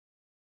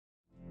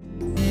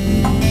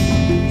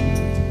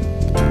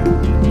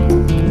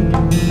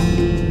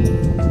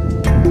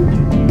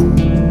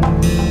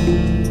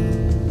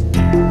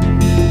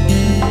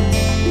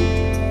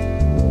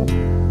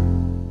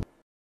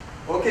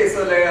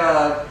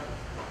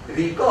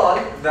recall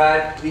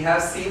that we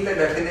have seen the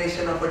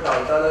definition of a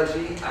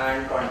tautology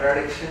and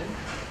contradiction.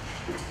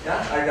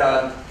 Yeah,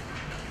 and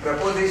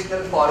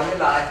propositional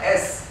formula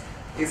S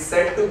is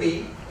said to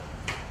be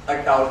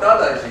a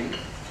tautology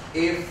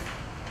if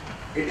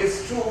it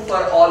is true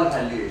for all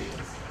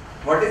valuations.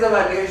 What is a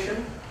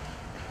valuation?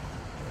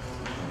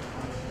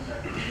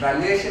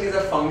 Valuation is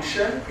a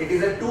function. It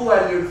is a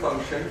two-valued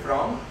function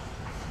from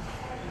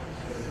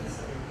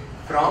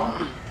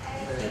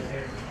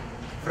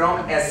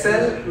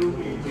SL to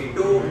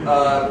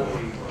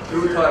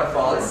truth or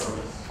false,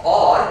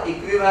 or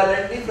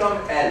equivalently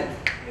from L.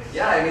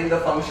 Yeah, I mean the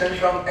function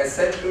from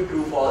SL to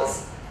true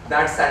false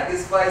that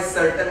satisfies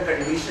certain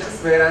conditions,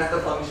 whereas the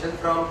function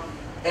from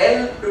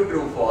L to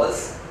true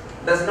false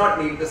does not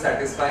need to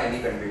satisfy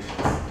any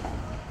conditions.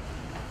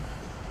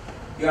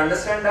 You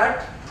understand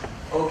that?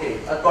 Okay,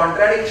 a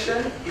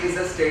contradiction is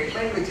a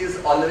statement which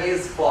is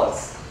always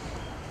false.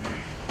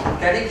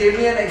 Can you give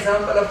me an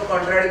example of a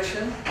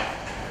contradiction?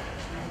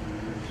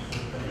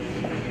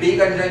 P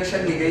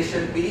conjunction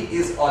negation P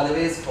is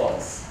always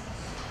false.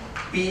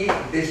 P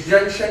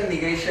disjunction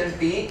negation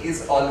P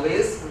is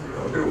always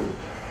true.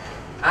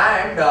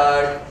 And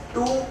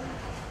two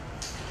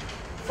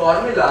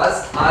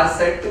formulas are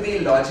said to be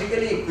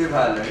logically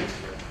equivalent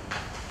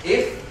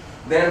if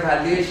their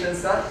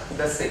valuations are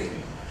the same.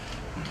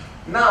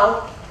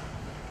 Now,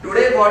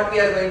 today what we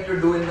are going to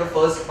do in the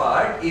first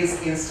part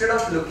is, instead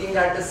of looking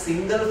at a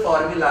single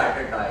formula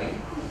at a time,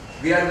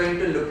 we are going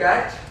to look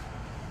at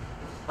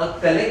a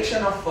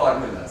collection of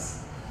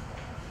formulas.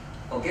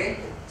 Okay,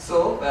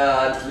 so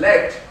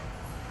let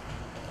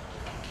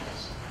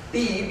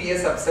T be a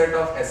subset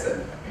of SL.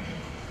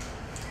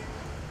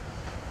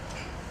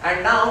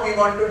 And now we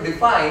want to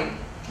define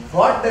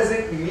what does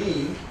it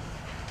mean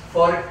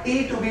for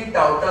T to be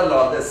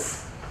tautologous.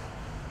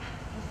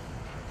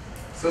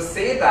 So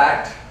say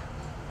that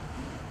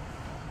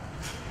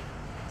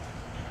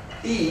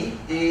T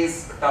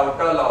is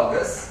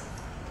tautologous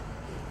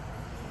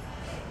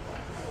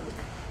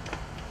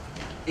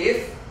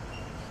if,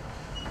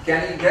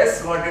 can you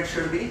guess what it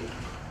should be?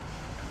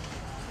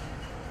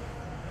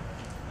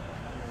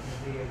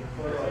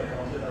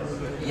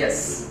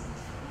 Yes,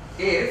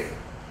 if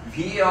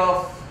V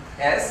of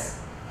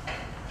S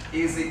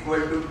is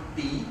equal to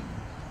T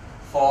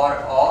for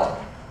all,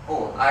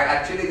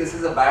 actually this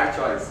is a bad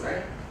choice,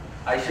 right?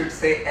 I should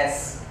say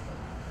S.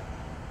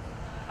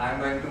 I am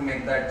going to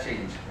make that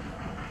change.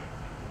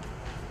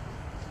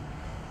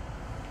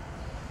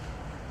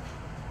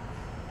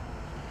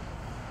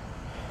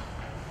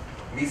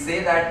 We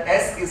say that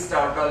S is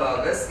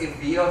tautologous if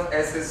V of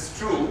S is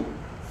true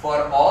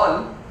for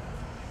all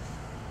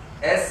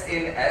S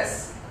in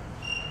S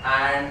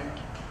and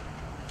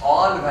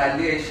all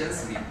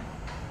valuations V.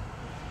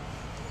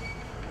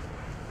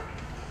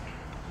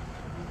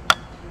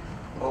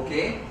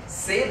 Okay,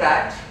 say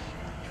that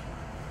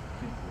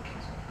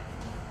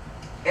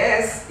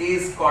S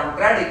is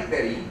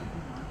contradictory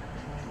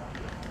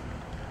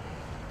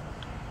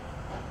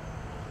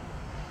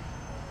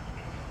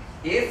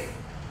if,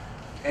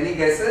 any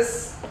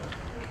guesses?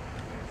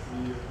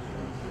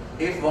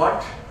 If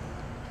what?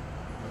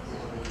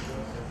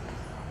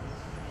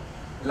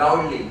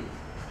 Loudly.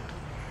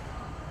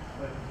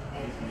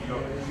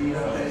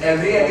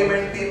 Every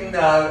element in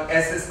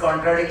S is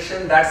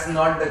contradiction. That's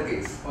not the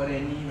case. For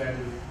any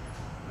value.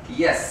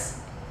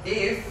 Yes.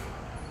 If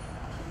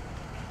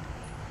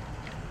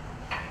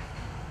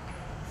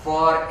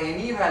for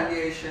any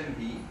valuation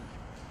V,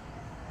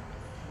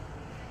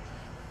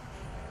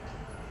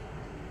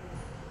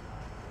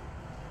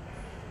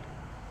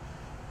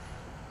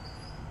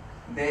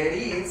 there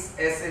is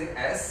S in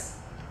S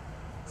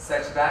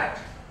such that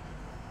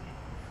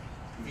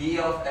V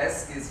of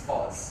S is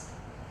false.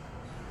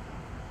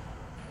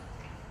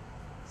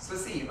 So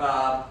see,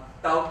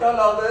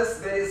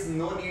 tautologous, there is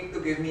no need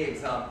to give me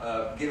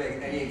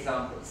any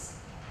examples.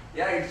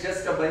 Yeah, it's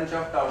just a bunch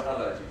of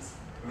tautologies.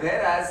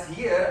 Whereas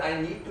here I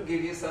need to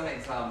give you some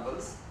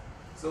examples.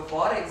 So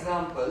for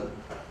example,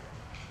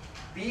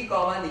 P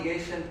comma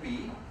negation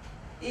P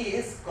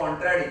is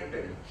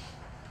contradictory.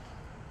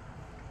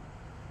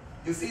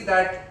 You see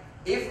that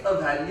if a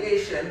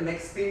valuation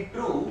makes P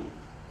true,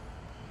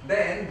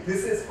 then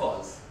this is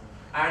false.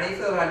 And if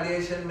a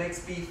valuation makes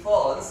P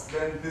false,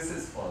 then this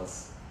is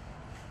false.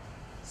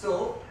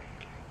 So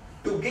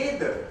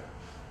together,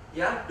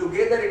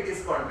 together it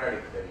is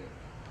contradictory.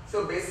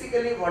 So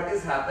basically what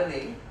is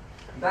happening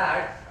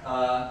that,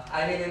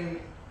 I mean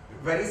in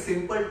very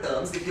simple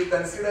terms, if you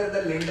consider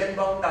the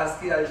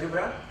Lindenbaum-Tarski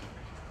algebra,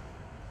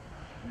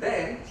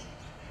 then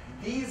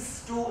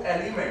these two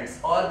elements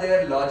or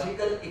their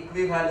logical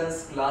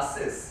equivalence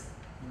classes,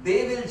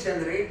 they will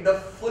generate the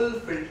full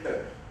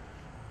filter,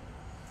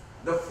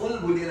 the full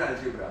Boolean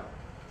algebra.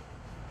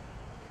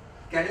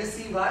 Can you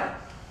see why?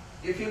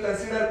 If you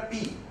consider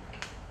P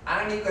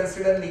and you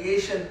consider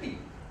negation P,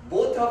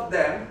 both of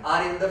them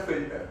are in the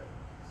filter,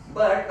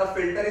 but a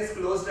filter is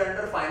closed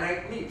under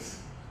finite meets.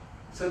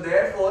 So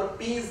therefore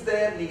P is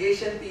there,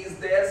 negation P is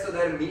there, so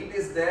their meet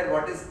is there.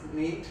 What is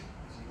meet?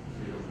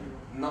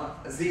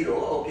 not 0,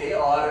 okay,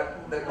 or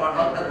the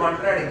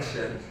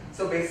contradiction.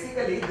 So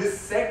basically this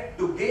set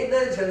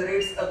together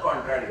generates a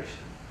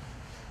contradiction.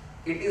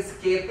 It is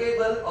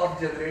capable of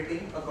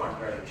generating a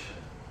contradiction.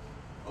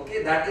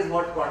 Okay, that is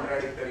what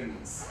contradictory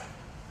means.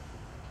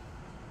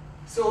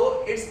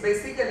 So it's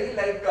basically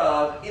like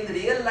in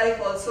real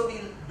life also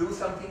we'll do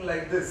something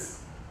like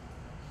this,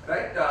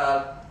 right?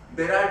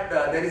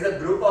 There is a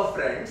group of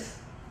friends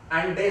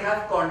and they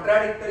have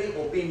contradictory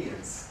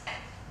opinions.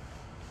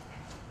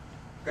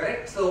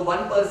 Correct? So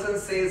one person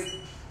says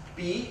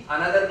P,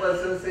 another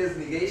person says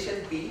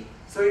negation P.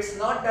 So it's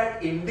not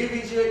that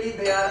individually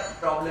they are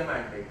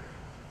problematic,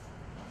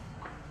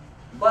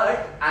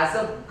 but as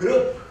a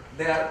group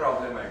they are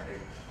problematic.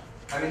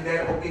 I mean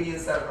their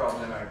opinions are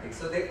problematic.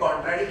 So they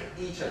contradict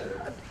each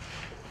other.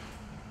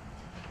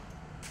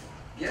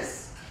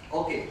 Yes?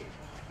 Okay.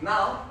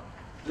 Now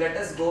let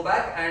us go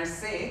back and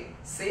say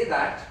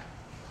that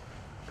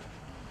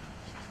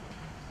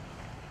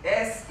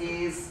S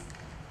is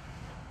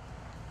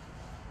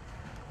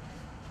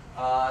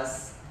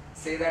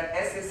say that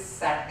S is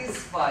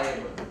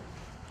satisfiable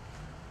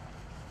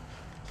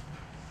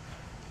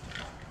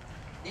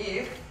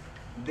if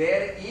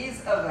there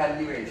is a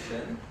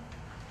valuation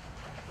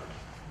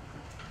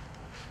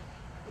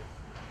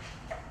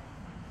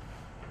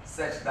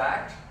such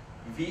that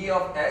V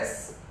of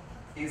S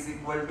is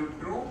equal to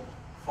true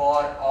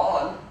for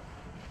all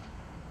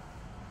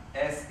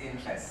S in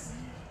S.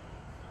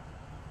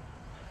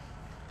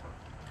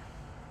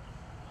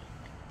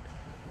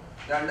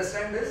 You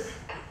understand this?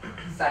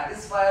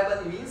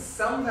 Satisfiable means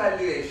some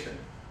valuation.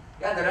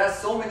 Yeah, there are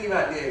so many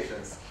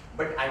valuations,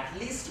 but at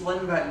least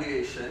one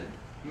valuation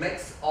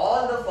makes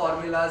all the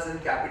formulas in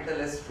capital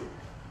S true.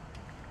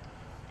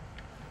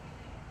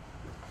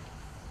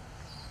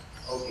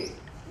 Okay.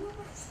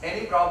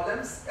 Any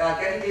problems?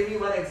 Can you give me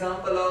one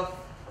example of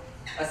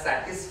a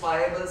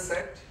satisfiable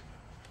set?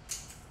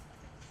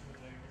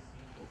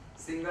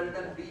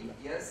 Singleton P,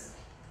 yes.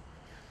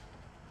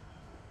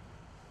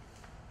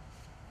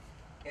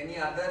 Any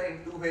other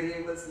in two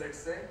variables, let's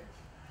say?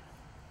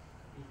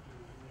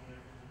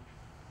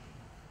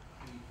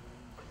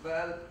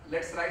 Well,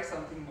 let's write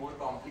something more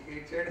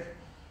complicated.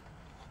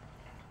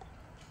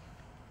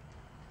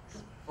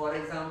 For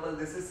example,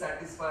 this is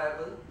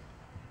satisfiable.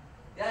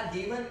 Yeah,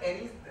 given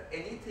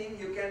anything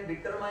you can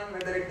determine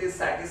whether it is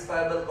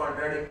satisfiable,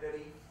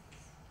 contradictory.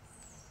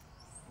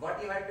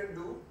 What you have to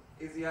do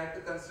is you have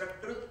to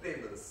construct truth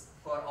tables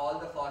for all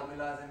the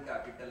formulas in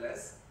capital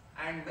S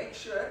and make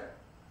sure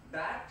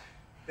that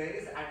there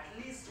is at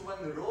least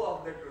one row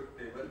of the truth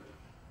table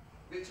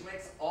which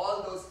makes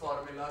all those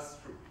formulas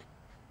true.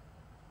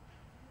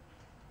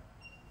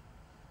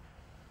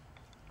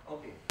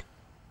 Okay.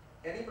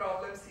 Any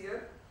problems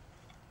here?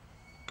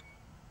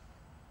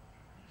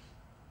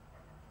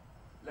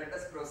 Let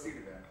us proceed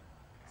then.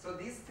 So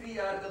these three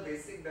are the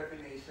basic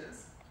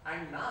definitions,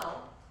 and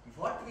now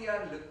what we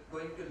are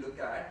going to look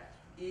at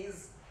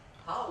is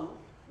how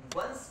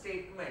one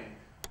statement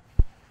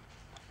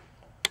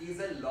is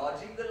a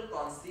logical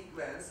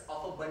consequence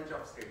of a bunch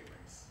of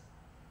statements.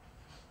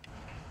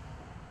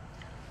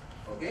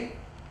 Okay?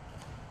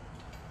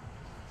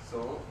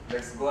 So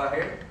let's go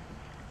ahead.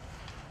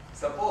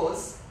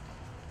 Suppose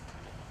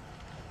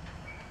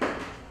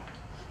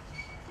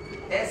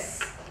S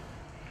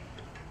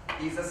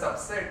is a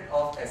subset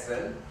of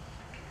SL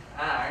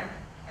and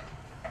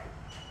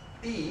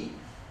T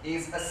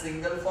is a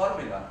single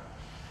formula.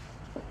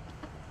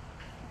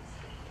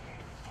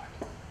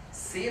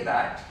 Say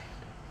that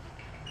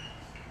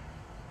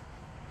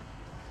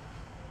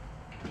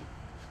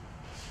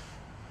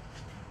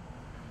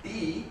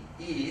T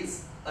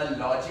is a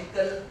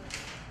logical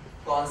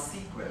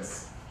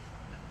consequence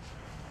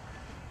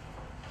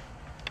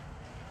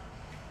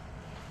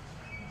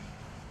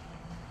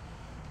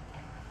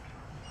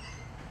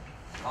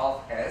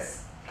of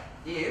S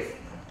if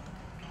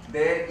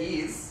there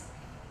is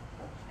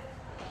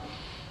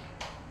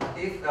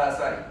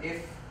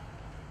if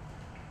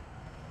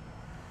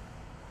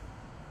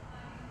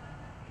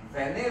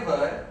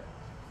whenever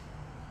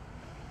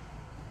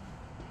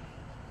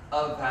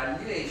a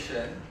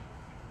valuation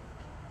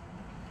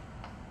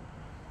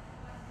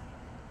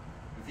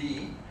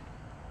V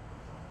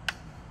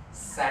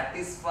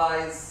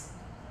satisfies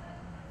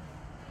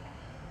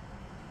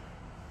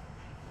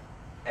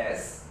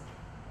S,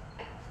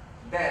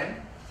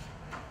 then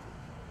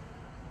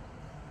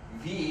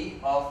V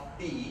of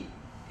T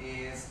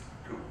is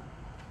true.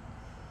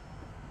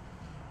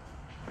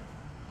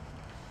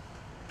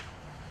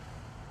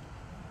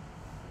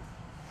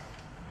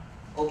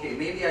 Okay,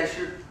 maybe I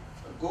should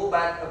go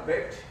back a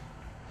bit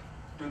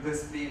to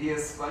this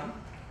previous one.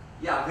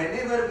 Yeah,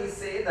 whenever we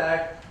say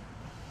that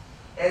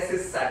S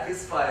is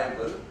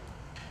satisfiable,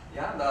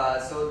 yeah,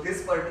 so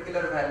this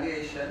particular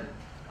valuation,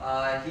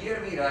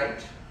 here we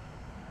write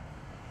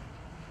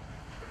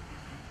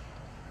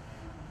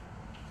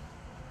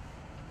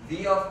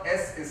V of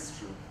S is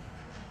true.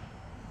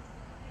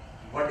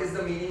 What is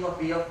the meaning of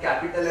V of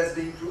capital S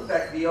being true?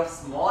 That V of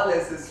small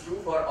s is true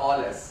for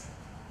all S.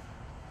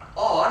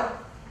 Or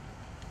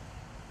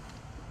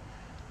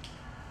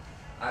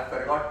I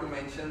forgot to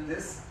mention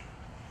this.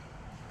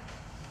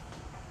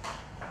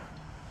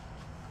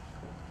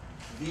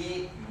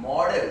 V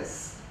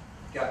models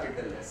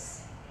capital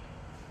S.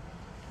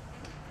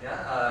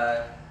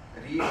 Yeah,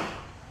 read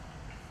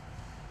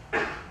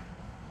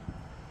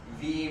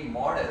V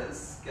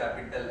models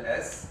capital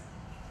S,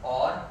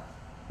 or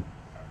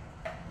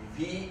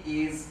V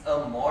is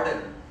a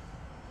model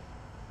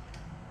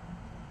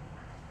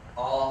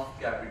of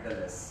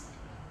capital S.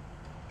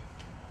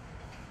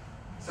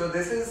 So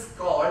this is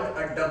called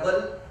a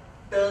double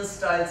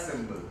turnstile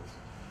symbol.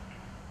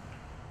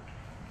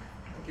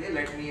 Okay,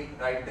 let me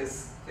write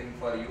this thing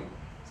for you.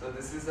 So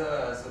this is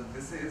a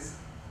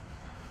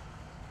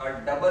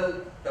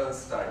double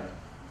turnstile.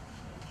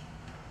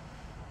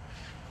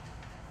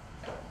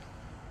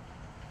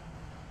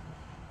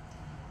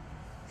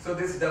 So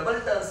this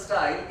double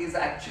turnstile is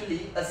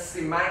actually a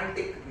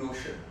semantic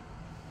notion.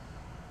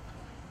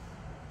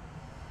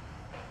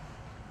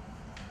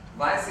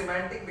 Why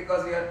semantic?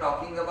 Because we are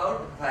talking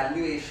about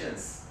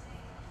valuations.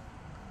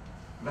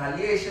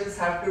 Valuations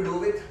have to do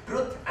with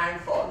truth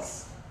and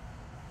false.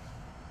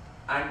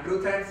 And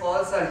truth and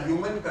false are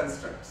human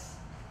constructs.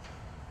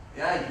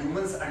 Yeah,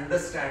 humans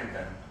understand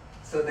them.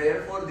 So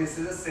therefore this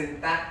is a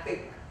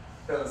syntactic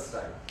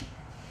turnstile.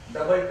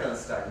 Double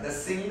turnstile. The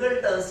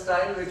single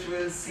turnstile, which we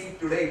will see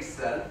today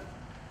itself,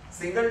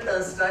 single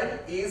turnstile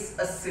is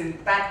a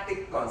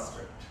syntactic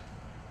construct.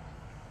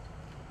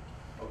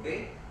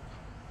 Okay?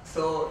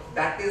 So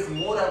that is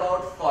more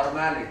about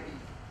formality.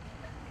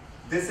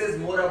 This is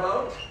more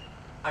about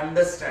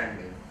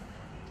understanding.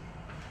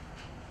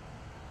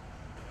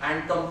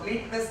 And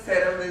completeness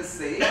theorem will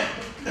say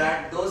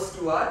that those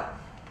two are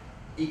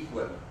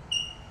equal.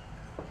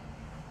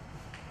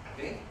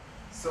 Okay?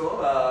 So,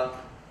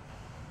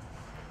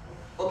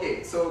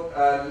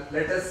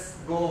 let us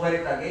go over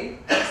it again.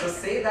 So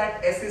say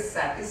that S is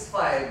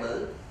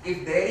satisfiable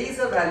if there is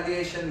a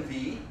valuation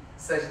V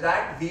such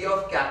that V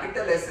of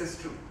capital S is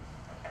true,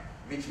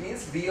 which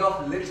means V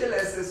of little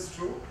s is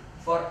true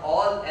for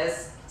all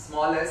s,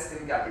 small s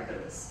in capital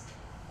S.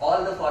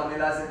 All the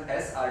formulas in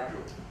S are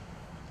true.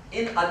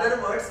 In other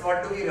words,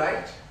 what do we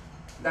write?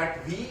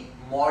 That V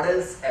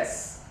models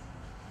S.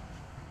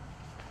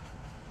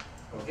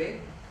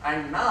 Okay?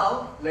 And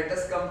now let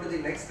us come to the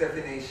next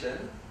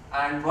definition,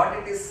 and what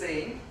it is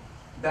saying,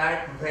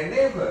 that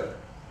whenever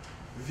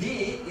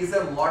V is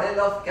a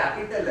model of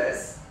capital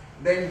S,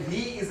 then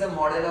V is a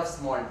model of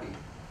small t.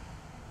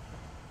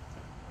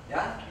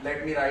 Yeah,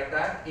 let me write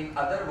that. In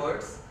other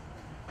words,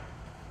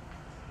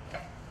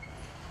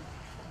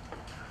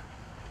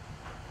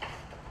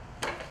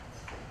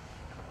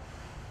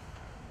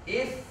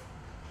 if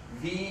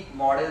V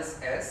models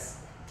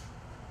S,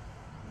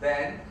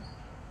 then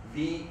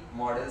V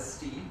models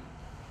T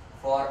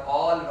for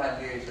all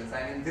valuations.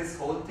 I mean this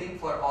whole thing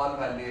for all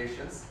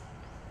valuations.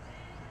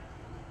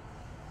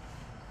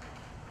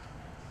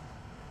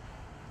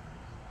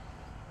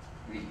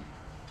 V.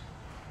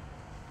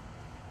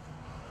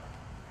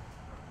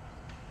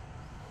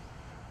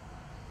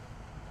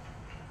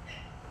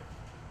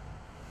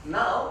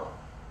 Now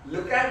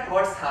look at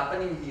what's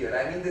happening here.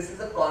 I mean this is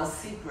a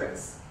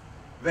consequence.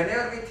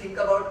 Whenever we think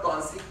about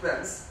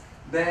consequence,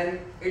 then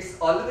it's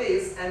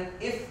always an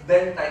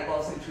if-then type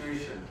of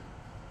situation.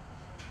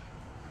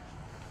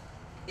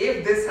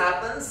 If this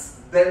happens,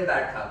 then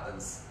that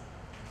happens.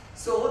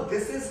 So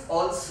this is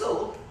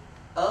also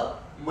a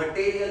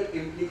material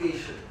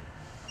implication.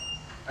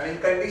 I mean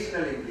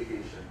conditional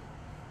implication.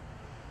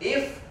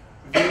 If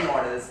V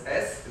models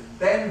S,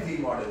 then V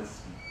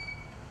models T.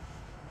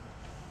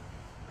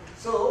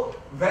 So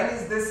when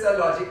is this a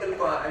logical,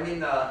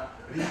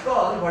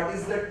 recall what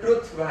is the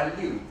truth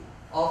value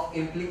of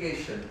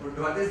implication.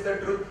 What is the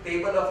truth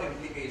table of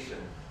implication?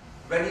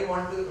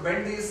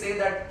 When do you say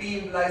that P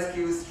implies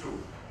Q is true?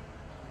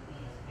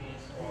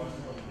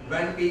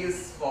 When P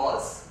is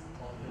false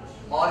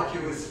or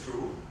Q is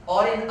true,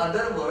 or in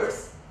other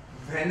words,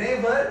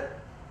 whenever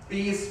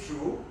P is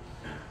true,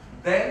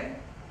 then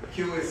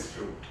Q is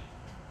true.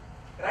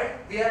 Right?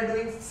 We are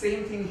doing the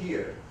same thing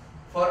here.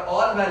 For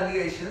all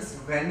valuations,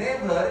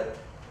 whenever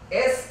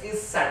S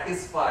is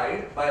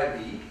satisfied by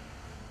V,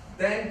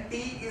 then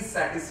T is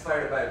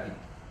satisfied by V.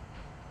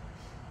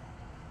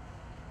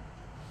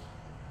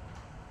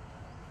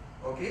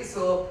 Okay,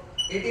 so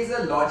it is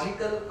a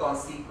logical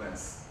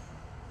consequence.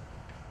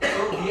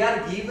 So we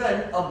are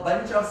given a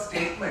bunch of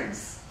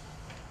statements,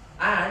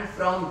 and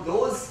from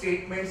those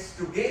statements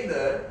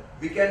together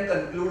we can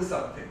conclude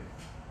something.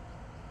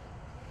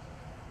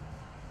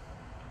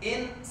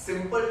 In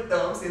simple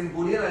terms, in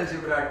Boolean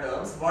algebra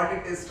terms, what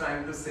it is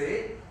trying to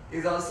say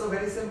is also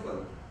very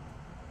simple.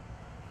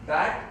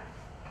 That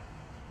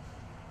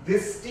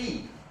this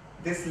T,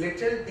 this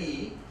little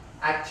t,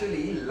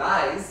 actually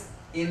lies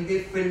in the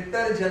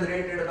filter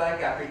generated by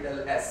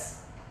capital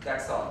S.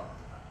 That's all.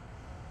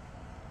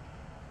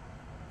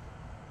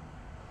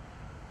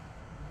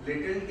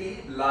 Little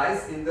t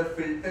lies in the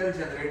filter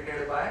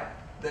generated by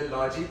the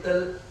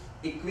logical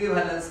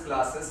equivalence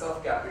classes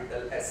of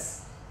capital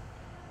S.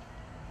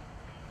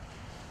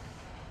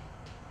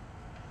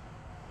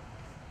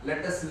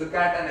 Let us look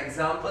at an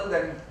example,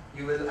 then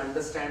you will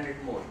understand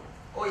it more.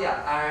 Oh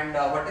yeah, and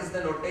what is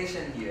the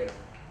notation here?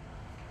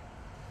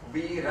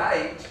 We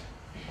write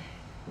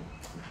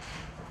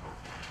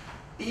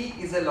T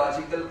is a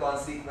logical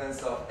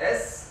consequence of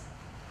S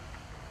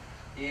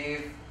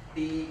if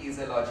T is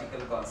a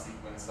logical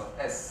consequence of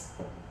S.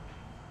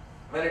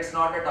 Well, it's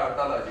not a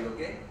tautology,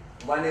 okay?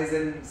 One is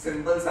in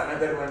symbols,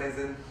 another one is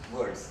in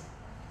words.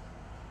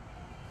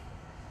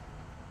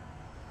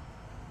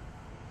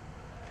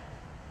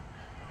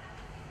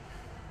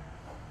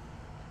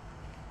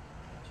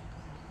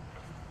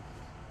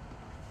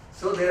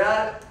 So there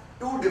are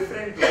two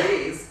different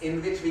ways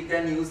in which we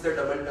can use the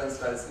double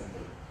turnstile symbol.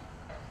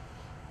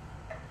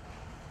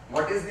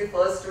 What is the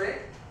first way?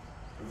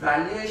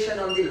 Valuation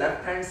on the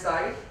left hand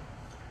side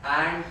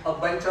and a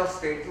bunch of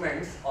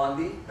statements on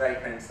the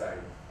right hand side.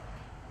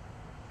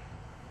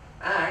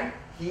 And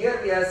here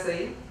we are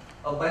saying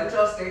a bunch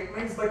of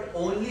statements but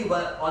only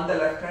one on the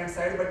left hand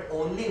side, but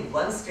only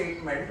one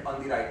statement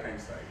on the right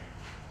hand side.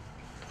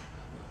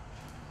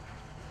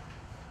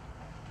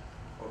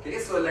 Okay,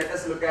 so let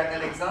us look at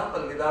an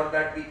example. Without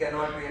that we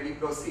cannot really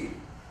proceed.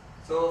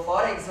 So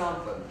for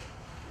example,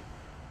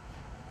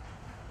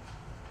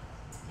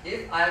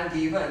 if I am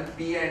given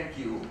P and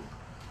Q,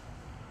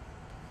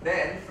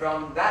 then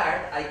from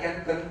that I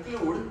can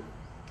conclude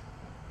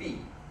P.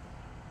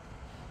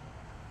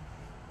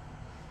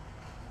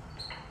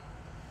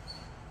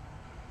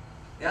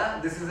 Yeah,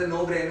 this is a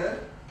no-brainer.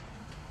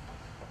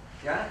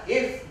 Yeah,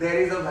 if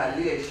there is a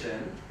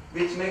valuation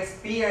which makes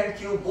P and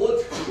Q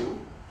both true,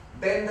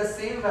 then the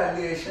same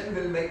valuation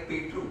will make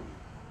P true.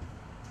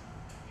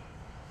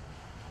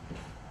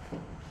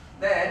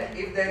 Then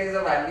if there is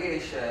a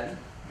valuation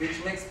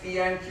which makes P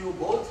and Q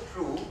both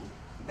true,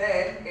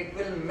 then it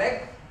will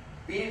make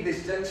P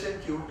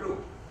disjunction Q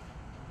true.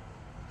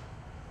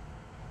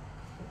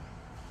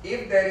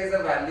 If there is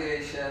a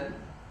valuation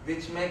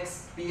which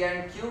makes P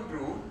and Q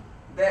true,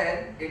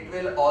 then it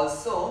will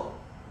also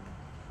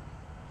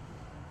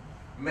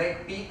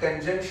make P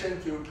conjunction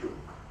Q true.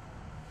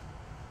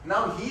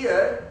 Now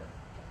here,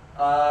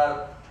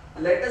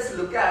 let us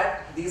look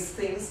at these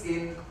things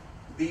in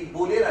the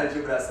Boolean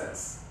algebra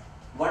sense.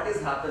 What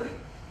is happening?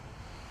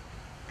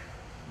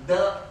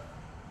 The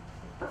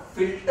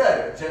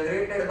filter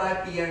generated by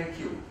P and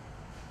Q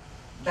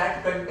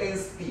that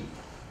contains P.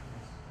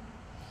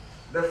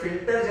 The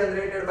filter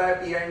generated by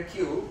P and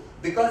Q,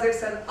 because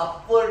it's an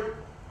upward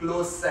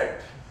closed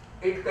set,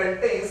 it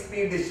contains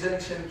P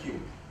disjunction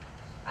Q.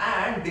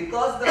 And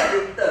because the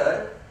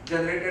filter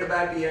generated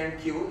by P and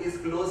Q is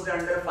closed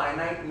under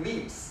finite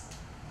meets,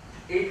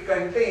 it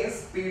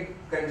contains P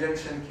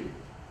conjunction Q.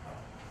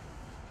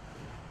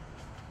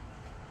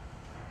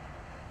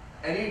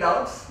 Any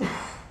doubts?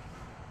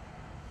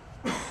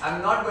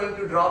 I'm not going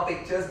to draw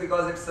pictures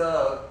because it's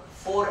a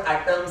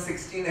 4-atom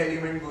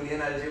 16-element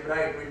Boolean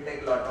algebra. It will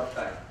take a lot of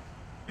time.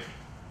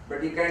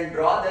 But you can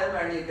draw them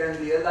and you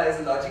can realize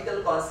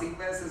logical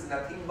consequence is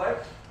nothing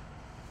but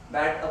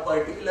that a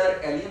particular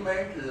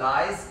element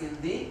lies in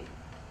the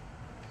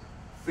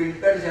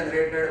filter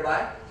generated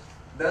by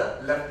the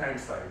left hand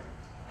side.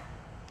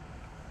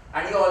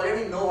 And you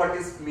already know what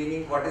is the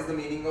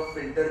meaning of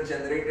filter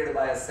generated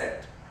by a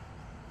set.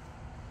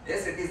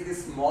 Yes, it is the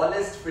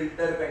smallest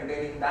filter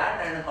containing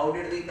that. And how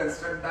did we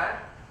construct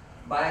that?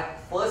 By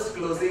first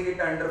closing it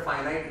under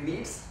finite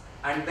meets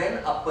and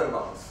then upper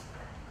bounds.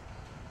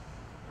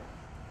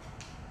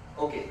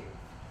 Okay,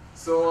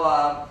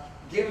 so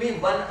give me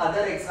one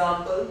other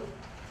example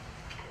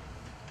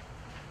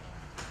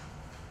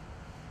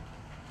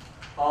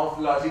of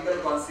logical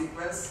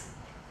consequence.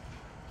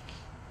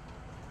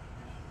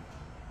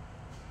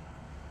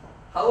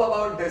 How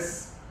about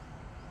this?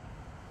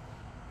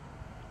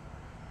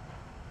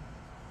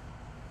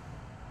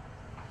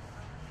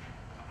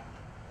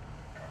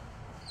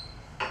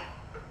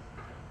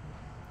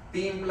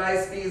 P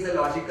implies P is a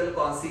logical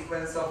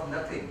consequence of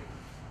nothing.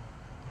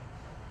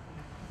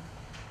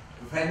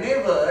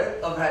 Whenever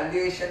a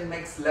valuation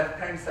makes left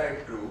hand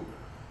side true,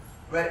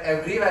 where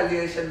every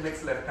valuation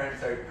makes left hand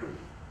side true,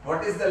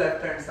 what is the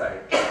left hand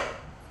side?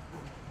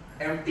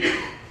 Empty.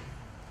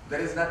 There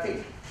is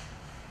nothing.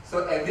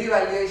 So every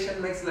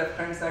valuation makes left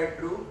hand side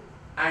true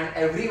and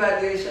every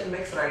valuation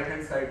makes right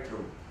hand side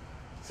true.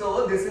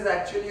 So this is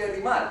actually a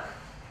remark.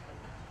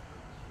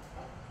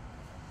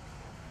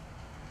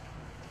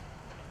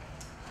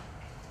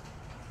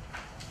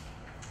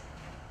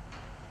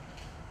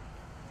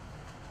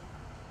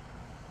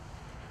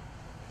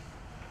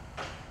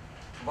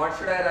 What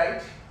should I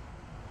write?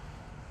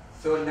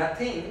 So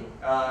nothing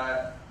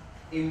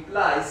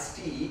implies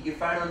T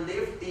if and only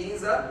if T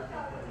is a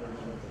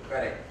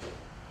correct.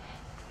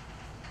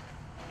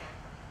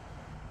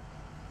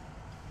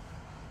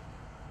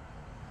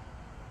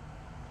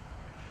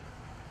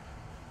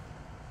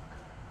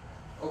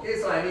 Okay,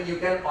 so I mean you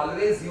can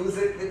always use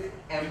it with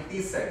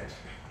empty set.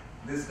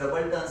 This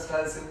double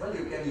turnstile symbol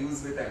you can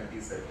use with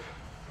empty set.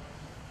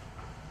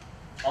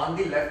 On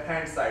the left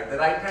hand side, the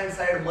right hand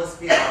side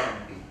must be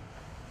non-empty.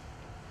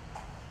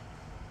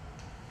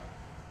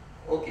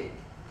 Okay.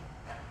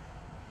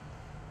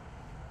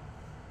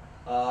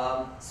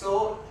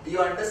 So do you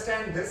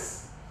understand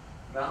this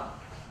now?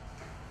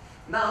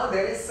 Now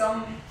there is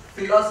some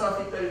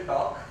philosophical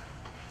talk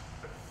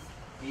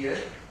here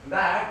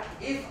that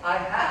if I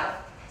have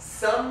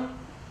some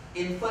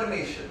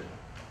information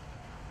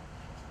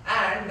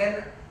and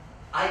then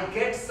I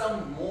get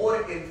some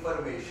more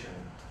information,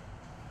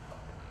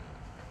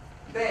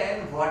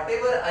 then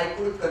whatever I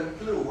could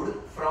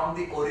conclude from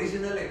the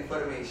original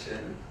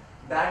information,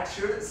 that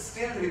should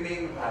still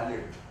remain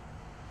valid.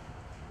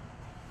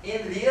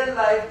 In real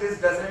life,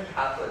 this doesn't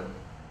happen.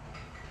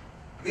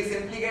 We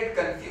simply get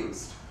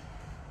confused.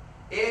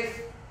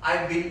 If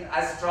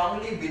I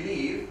strongly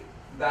believe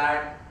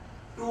that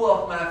two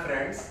of my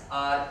friends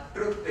are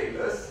truth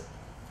tellers,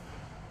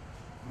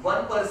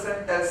 one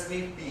person tells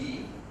me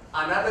P,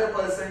 another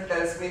person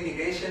tells me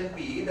negation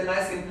P, then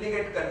I simply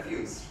get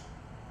confused.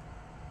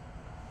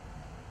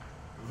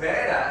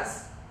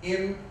 Whereas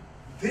in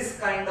this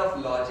kind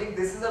of logic,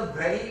 this is a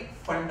very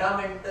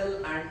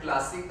fundamental and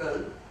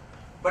classical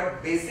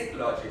but basic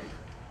logic,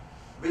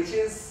 which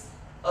is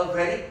a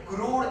very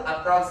crude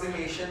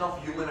approximation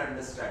of human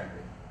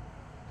understanding.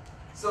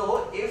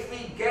 So if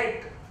we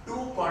get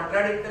two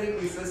contradictory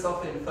pieces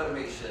of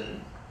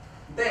information,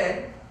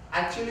 then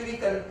actually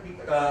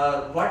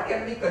what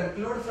can we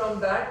conclude from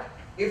that?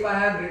 If I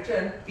have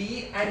written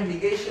P and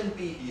negation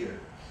P here,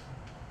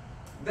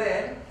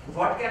 then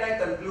what can I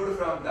conclude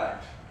from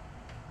that?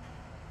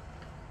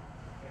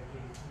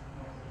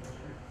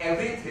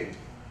 Everything,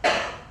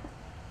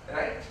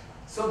 right?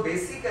 So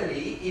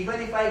basically,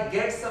 even if I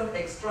get some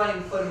extra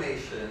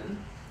information,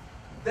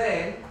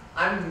 then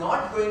I'm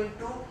not going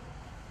to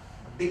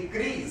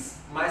decrease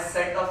my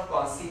set of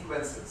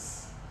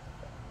consequences.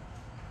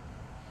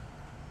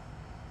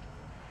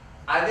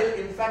 I will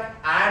in fact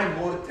add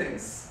more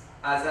things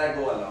as I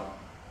go along.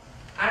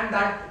 And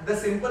that the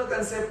simple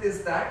concept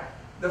is that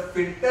the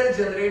filter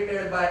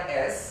generated by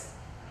S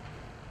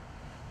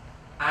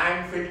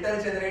and filter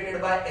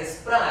generated by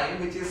S prime,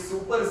 which is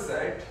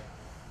superset,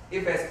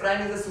 if S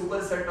prime is a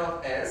superset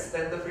of S,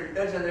 then the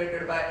filter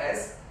generated by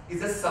S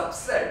is a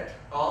subset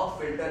of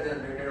filter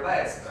generated by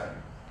S prime.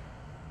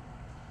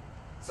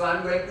 So I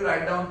am going to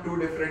write down two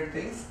different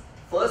things.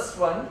 First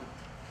one,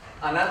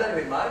 another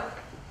remark.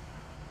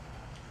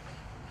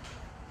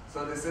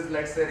 So this is,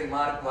 let's say,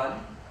 remark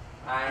 1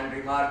 and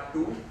remark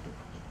 2.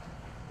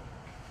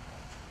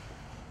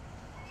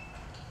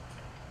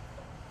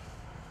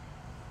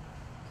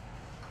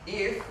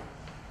 If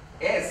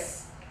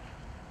S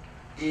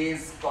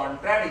is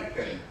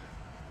contradictory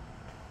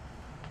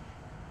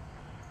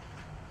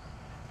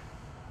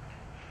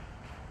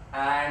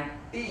and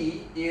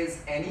T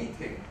is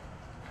anything,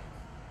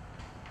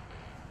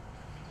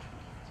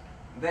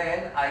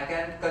 then I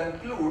can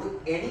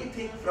conclude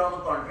anything from a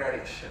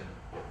contradiction.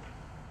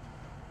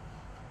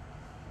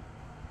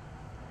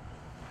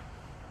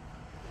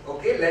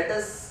 Okay, let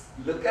us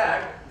look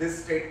at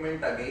this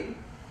statement again.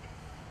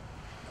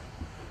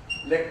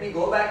 Let me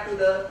go back to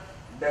the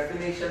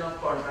definition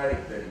of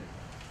contradictory.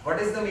 What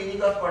is the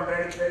meaning of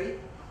contradictory?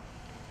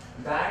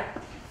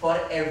 That for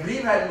every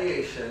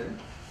valuation,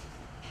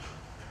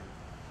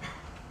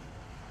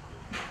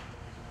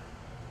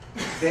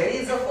 there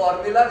is a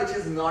formula which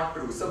is not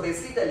true. So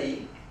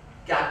basically,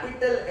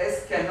 capital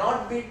S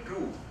cannot be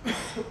true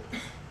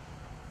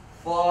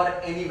for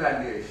any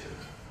valuation.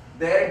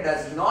 There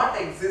does not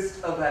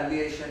exist a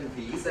valuation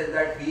V such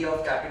that V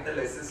of capital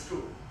S is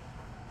true.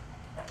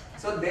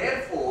 So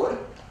therefore,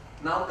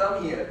 now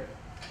come here.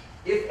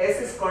 If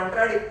S is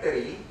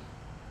contradictory,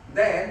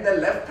 then the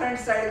left hand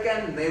side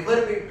can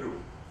never be true.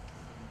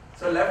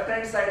 So left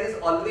hand side is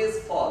always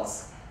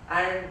false.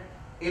 And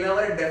in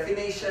our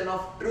definition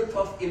of truth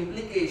of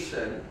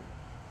implication,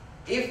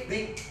 if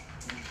the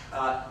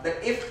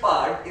if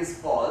part is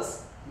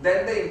false,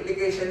 then the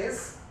implication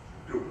is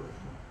true.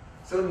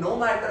 So no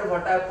matter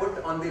what I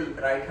put on the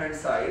right hand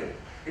side,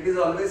 it is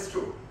always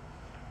true.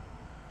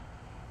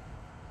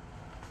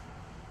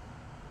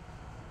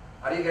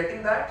 Are you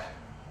getting that?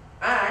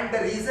 And the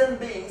reason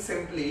being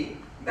simply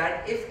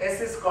that if S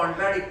is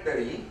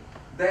contradictory,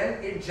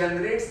 then it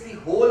generates the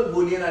whole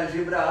Boolean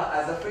algebra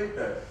as a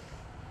filter.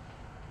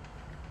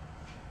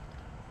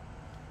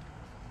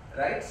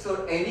 Right?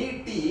 So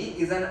any T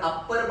is an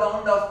upper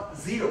bound of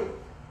 0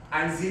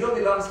 and 0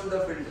 belongs to the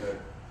filter.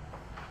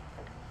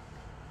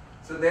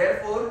 So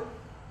therefore,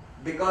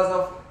 because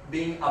of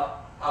being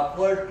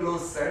upward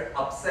closed set,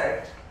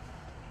 upset,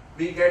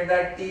 we get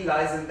that T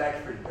lies in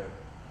that filter.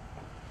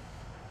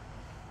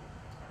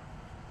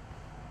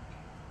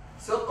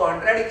 So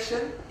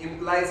contradiction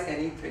implies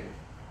anything.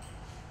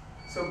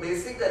 So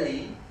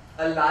basically,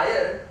 a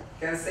liar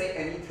can say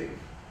anything.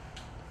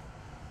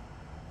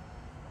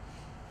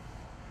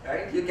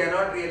 Right? You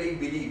cannot really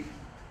believe.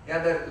 Yeah,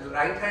 the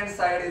right hand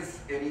side is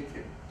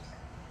anything.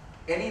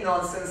 Any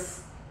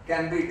nonsense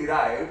can be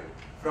derived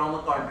from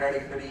a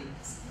contradictory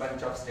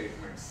bunch of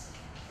statements.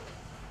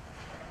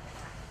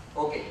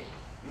 Okay,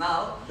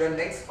 now the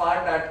next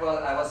part that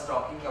I was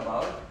talking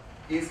about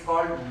is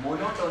called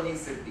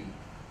monotonicity.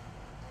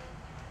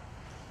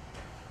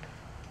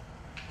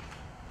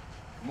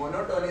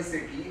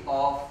 monotonicity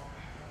of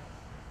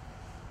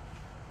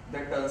the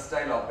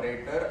turnstile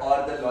operator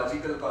or the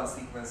logical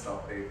consequence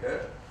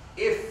operator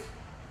if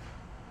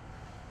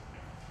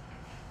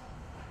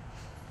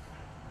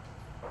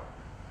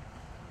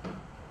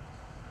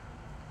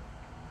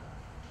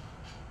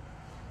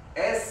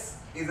S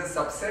is a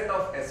subset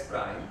of S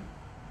prime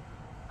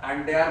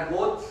and they are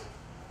both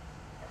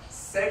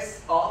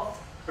sets of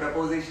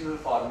propositional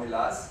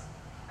formulas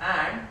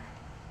and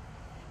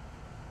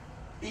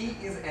T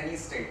is any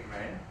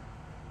statement,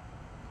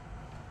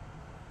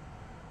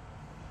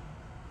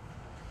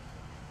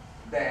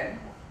 then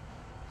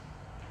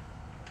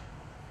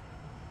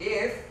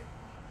if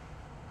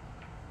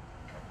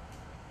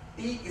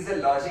T is a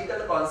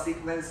logical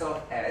consequence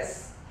of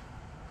S,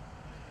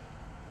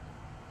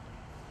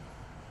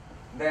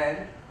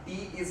 then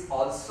T is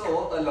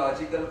also a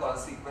logical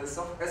consequence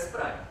of S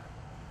prime.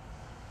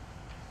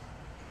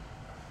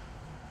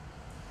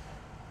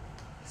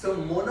 So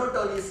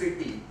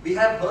monotonicity, we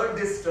have heard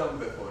this term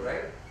before,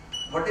 right?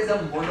 What is a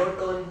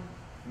monotone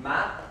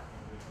map?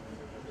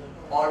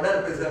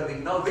 Order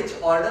preserving. Now which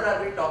order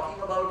are we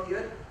talking about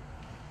here?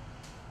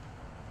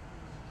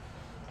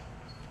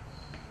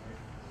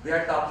 We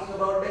are talking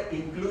about the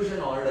inclusion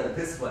order,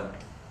 this one.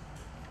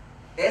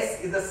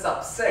 S is a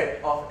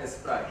subset of S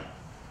prime.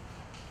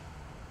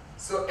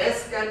 So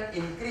S can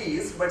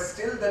increase, but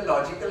still the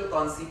logical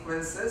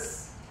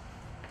consequences,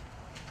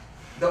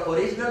 the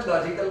original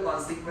logical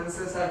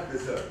consequences are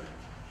preserved.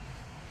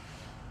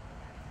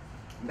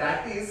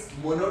 That is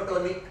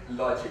monotonic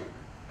logic.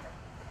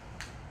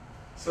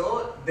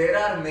 So there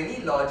are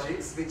many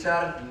logics which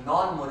are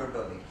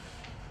non-monotonic.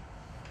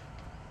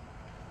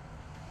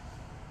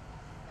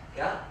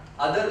 Yeah?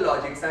 Other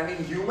logics, I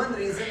mean human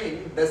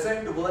reasoning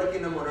doesn't work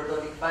in a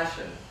monotonic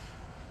fashion.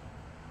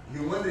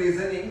 Human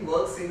reasoning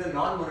works in a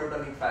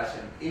non-monotonic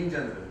fashion in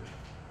general.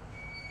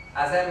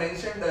 As I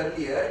mentioned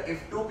earlier,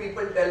 if two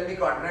people tell me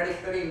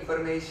contradictory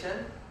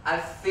information, I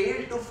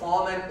fail to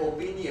form an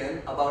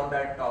opinion about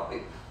that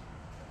topic.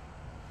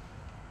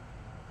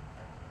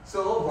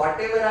 So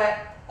whatever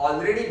I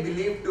already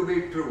believe to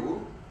be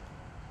true,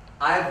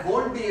 I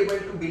won't be able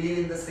to believe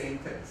in the same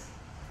things.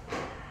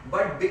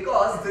 But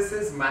because this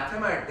is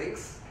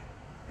mathematics,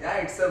 yeah,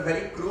 it's a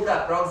very crude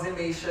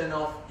approximation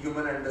of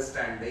human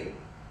understanding,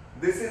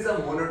 this is a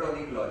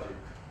monotonic logic.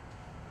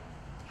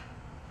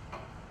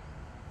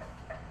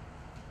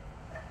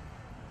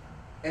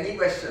 Any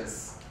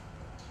questions?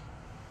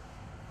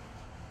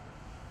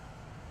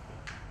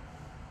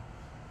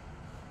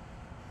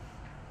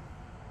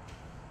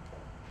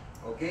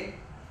 Okay.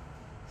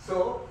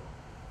 So,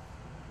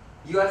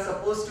 you are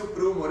supposed to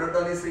prove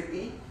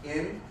monotonicity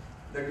in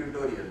the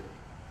tutorial.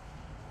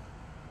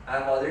 I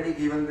have already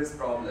given this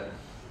problem.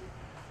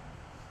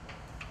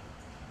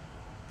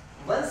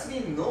 Once we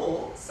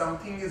know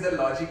something is a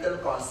logical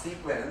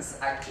consequence,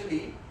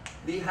 actually,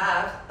 we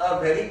have a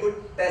very good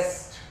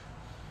test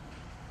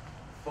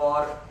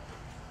for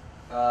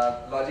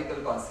logical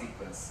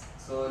consequence.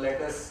 So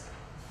let us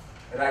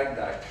write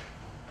that.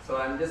 So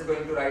I am just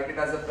going to write it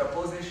as a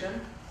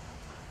proposition.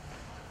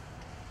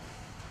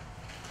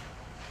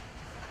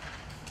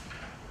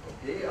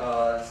 Okay,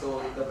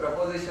 so the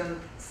proposition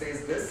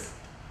says this.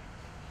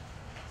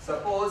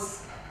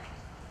 Suppose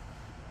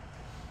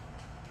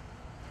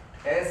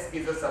S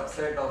is a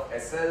subset of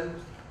SL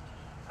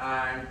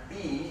and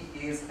P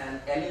is an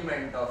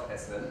element of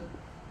SL.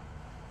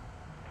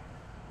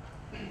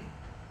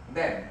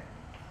 Then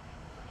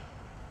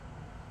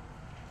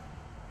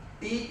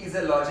T is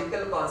a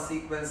logical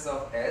consequence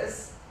of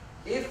S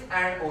if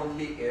and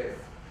only if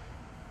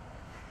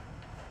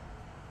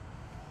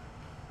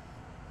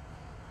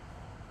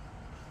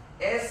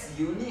S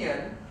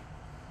union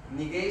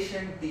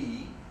negation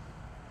T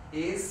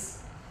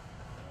is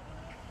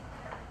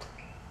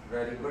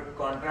very good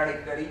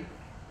contradictory.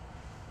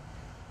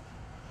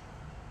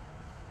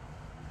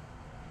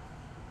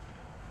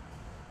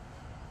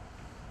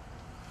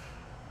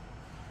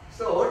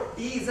 So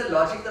T is a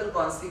logical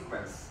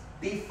consequence.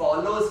 T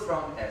follows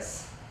from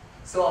S.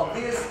 So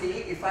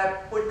obviously if I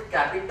put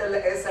capital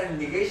S and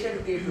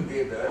negation T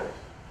together,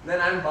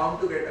 then I am bound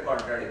to get a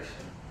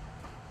contradiction.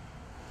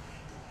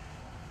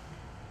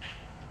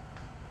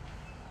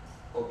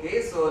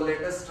 Okay, so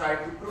let us try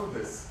to prove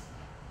this.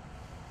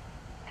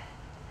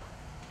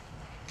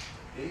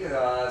 Okay,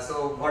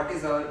 so what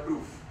is our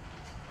proof?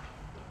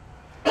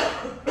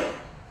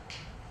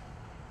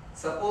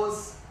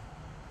 Suppose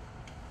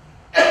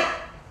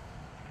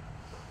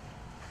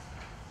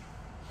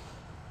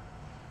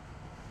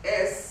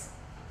S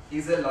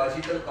is a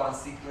logical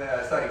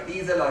consequence, T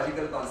is a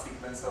logical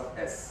consequence of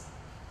S.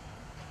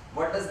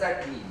 What does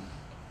that mean?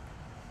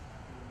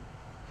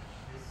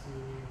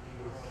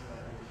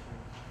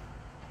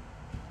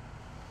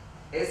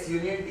 S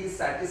union T is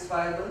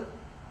satisfiable.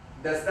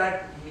 Does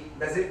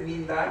it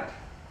mean that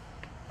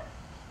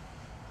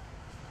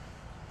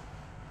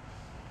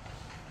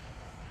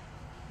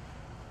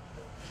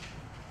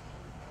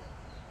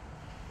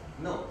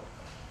no?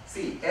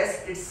 See,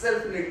 S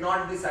itself need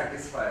not be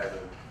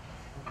satisfiable.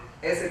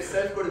 S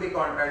itself could be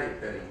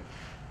contradictory.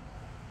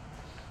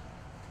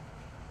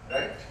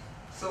 right?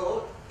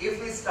 So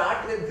if we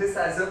start with this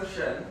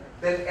assumption,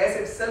 then S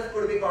itself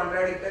could be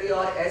contradictory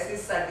or S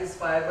is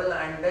satisfiable,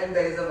 and then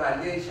there is a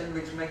valuation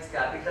which makes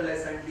capital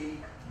S and T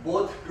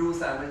both true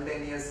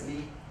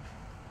simultaneously.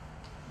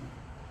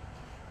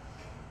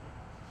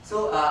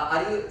 So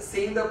are you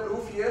seeing the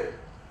proof here?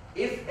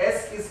 If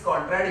S is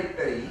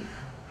contradictory,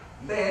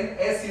 then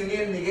S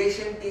union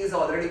negation T is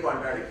already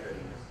contradictory,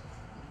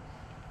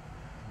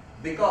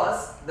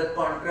 because the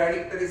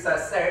contradictory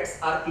sets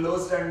are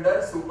closed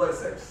under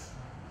supersets.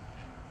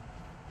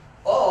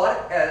 Or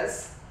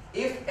else,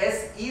 if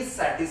S is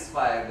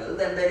satisfiable,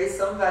 then there is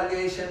some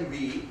valuation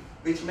V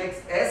which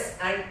makes S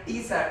and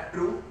T sat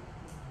true.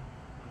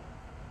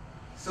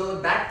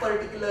 So that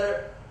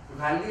particular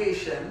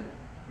valuation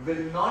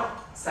will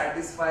not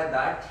satisfy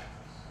that.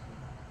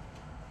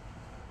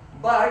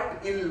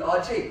 But in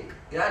logic,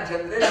 yeah,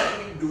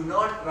 generally we do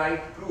not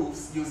write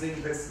proofs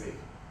using this way.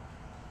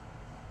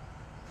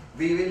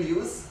 We will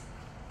use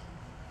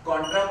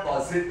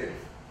contrapositive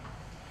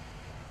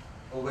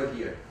over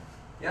here.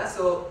 Yeah,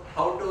 so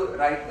how to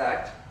write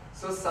that?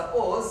 So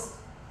suppose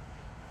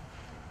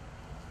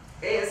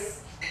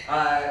S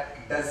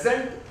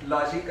doesn't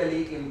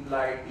logically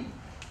imply T.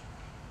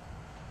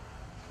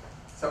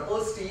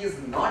 Suppose T is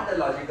not a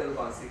logical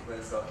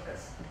consequence of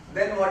S.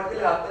 Then what will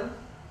happen?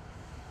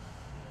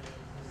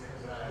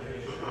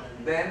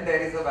 Then there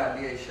is a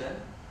valuation.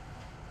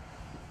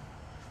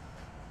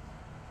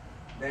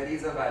 There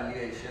is a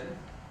valuation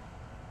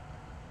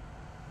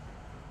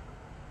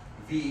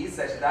V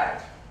such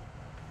that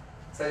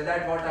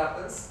what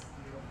happens?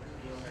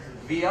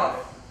 V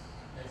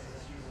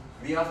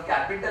of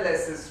capital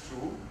S is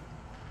true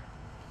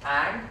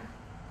and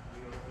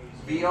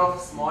V of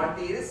small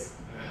t is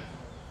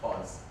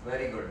false.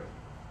 Very good.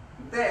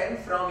 Then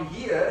from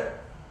here,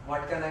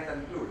 what can I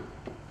conclude?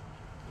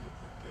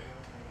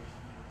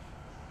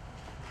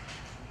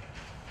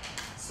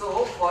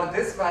 So for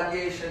this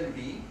valuation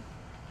V,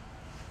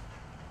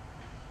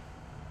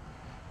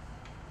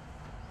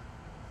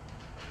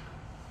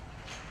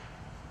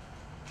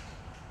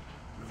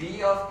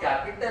 V of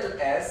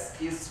capital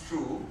S is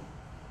true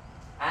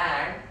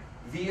and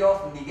V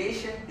of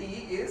negation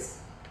T is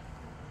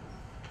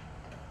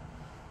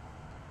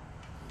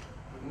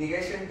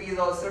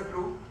also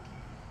true,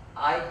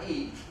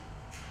 i.e.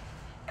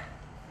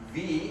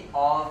 V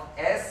of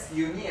S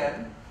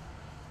union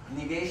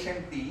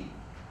negation T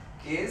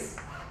is,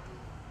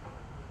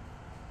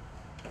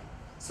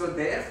 so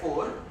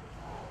therefore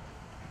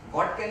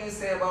what can you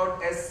say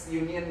about S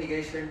union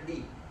negation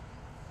T?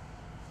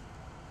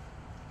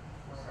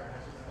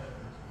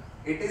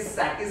 It is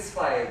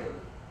satisfiable.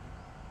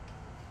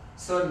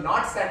 So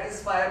not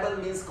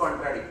satisfiable means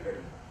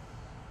contradictory.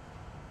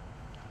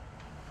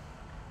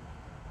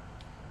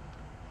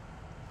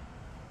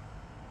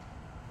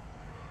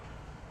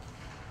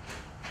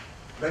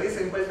 Very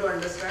simple to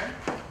understand.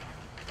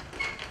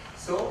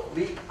 So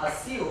we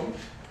assumed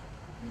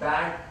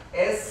that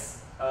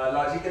S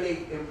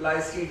logically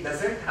implies T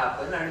doesn't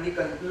happen, and we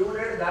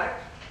concluded that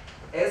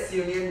S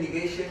union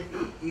negation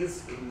T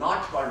is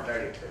not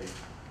contradictory.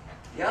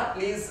 Yeah,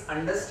 please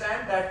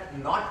understand that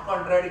not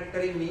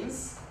contradictory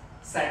means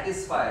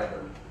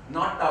satisfiable,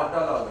 not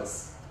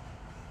tautologous.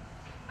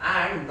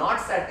 And not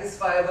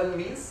satisfiable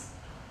means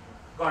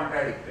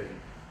contradictory.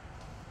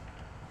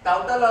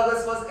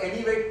 Tautologous was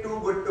anyway too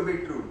good to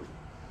be true.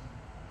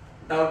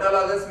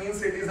 Tautologous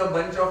means it is a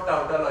bunch of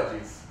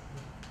tautologies.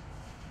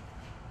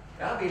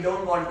 Yeah, we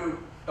don't want to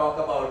talk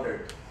about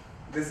it.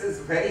 This is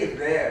very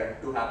rare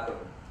to happen,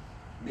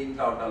 being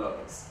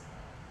tautologous.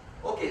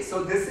 Okay,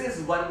 so this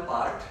is one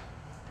part.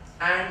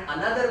 And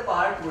another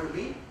part would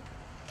be,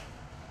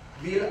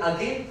 we will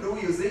again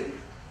prove using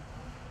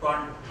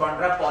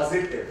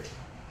contrapositive.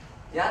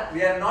 Yeah,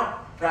 we are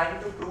not trying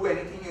to prove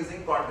anything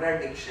using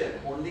contradiction,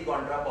 only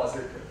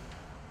contrapositive.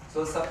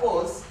 So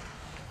suppose,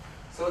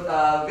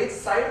 which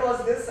side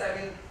was this? I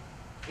mean,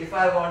 if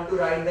I want to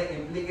write the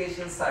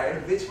implication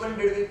side, which one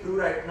did we prove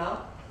right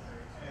now?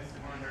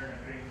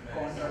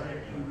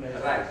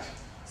 Right.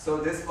 So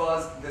this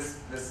was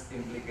this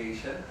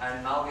implication,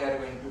 and now we are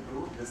going to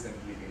prove this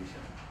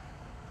implication.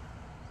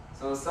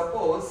 So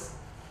suppose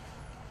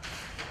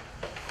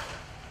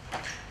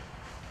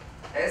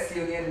S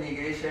union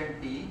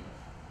negation T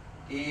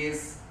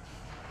is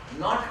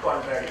not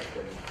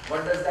contradictory.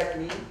 What does that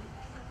mean?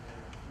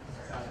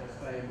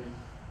 Satisfiable.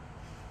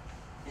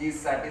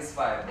 Is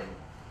satisfiable.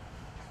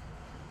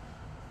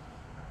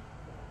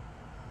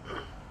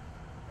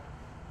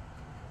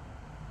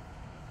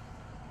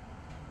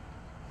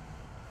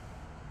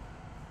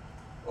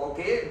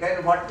 Okay,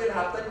 then what will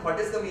happen? What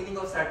is the meaning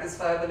of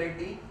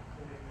satisfiability?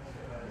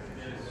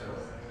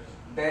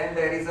 Then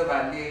there is a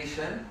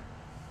valuation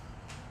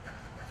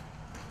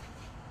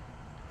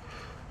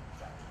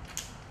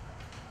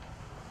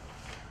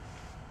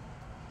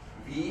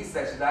V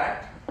such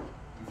that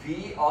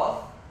V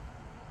of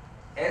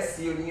S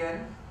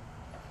union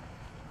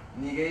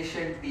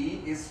negation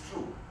T is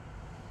true.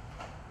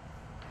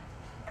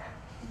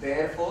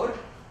 Therefore,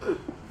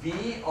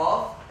 V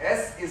of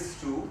S is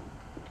true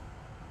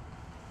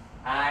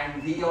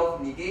and V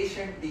of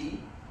negation T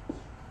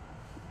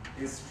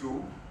is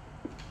true.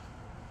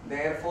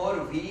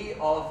 Therefore, V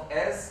of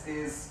S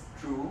is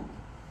true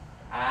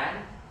and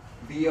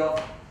V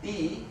of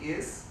T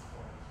is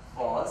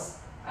false,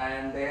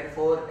 and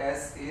therefore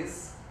S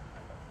is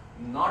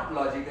not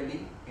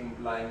logically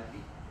implying T.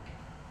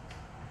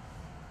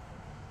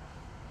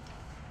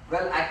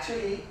 Well,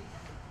 actually,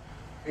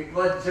 it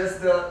was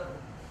just the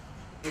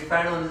if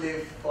and only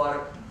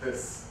for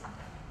this.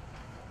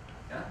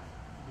 Yeah?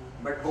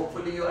 But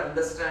hopefully you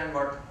understand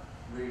what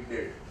we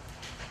did.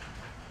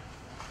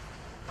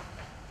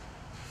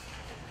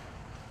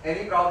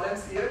 Any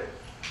problems here?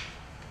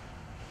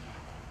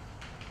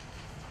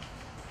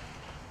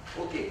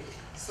 Okay,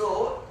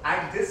 so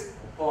at this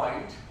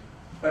point,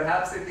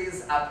 perhaps it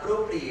is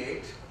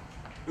appropriate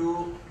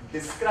to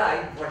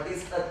describe what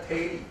is a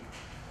theory.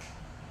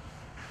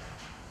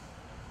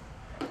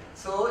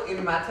 So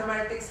in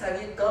mathematics,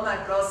 have you come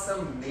across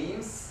some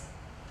names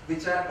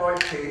which are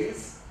called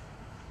theories?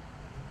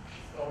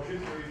 Cauchy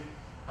theory.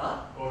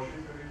 Huh? Cauchy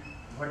theory.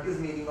 What is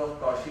meaning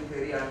of Cauchy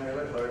theory? I have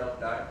never heard of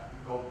that.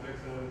 Complex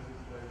analysis,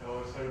 like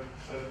our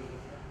self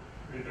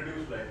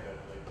introduced like that.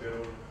 Like there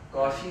were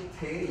Cauchy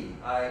theory.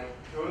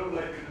 developed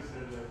like it is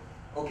said like.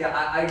 Okay,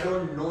 I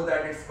don't know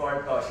that it's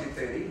called Cauchy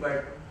theory,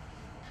 but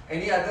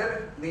any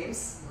other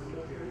names?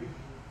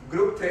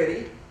 Group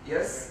theory,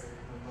 yes.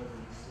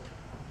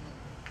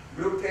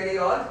 Group theory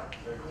or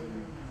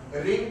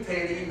ring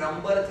theory,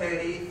 number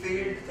theory,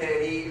 field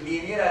theory,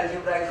 linear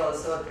algebra is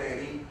also a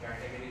theory.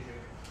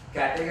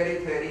 Category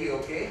theory,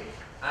 okay.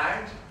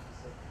 And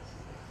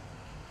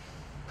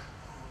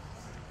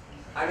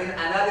I mean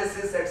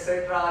analysis,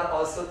 etc. are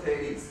also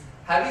theories.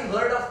 Have you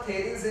heard of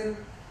theories in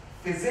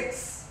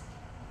physics?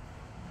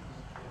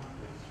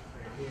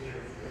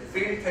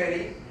 Field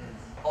theory,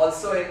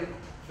 also in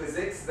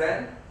physics.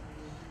 Then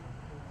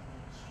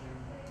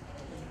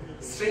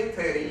string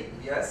theory,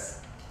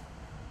 yes.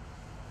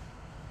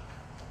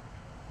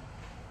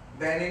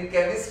 Then in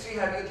chemistry,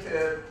 have you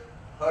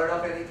heard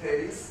of any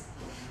theories?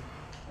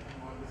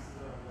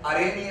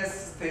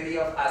 Arrhenius theory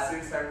of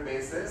acids and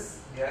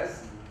bases,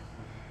 yes.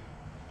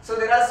 So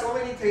there are so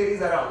many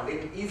theories around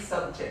in each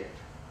subject.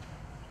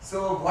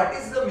 So what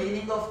is the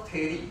meaning of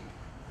theory?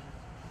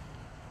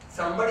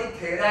 Somebody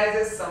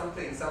theorizes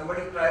something,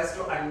 somebody tries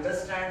to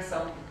understand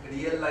some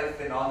real life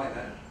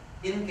phenomenon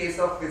in case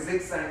of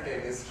physics and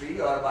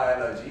chemistry or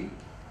biology,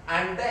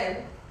 and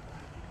then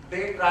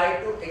they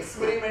try to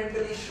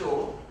experimentally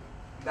show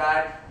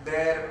that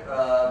their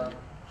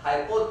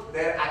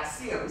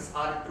axioms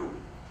are true.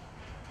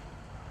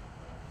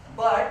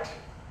 But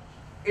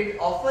it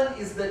often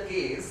is the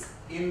case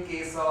in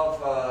case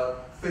of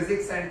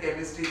physics and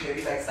chemistry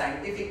theory, like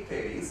scientific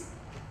theories,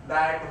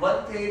 that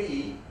one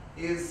theory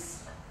is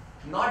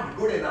not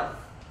good enough.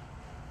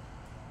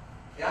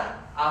 Yeah?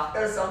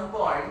 After some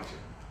point,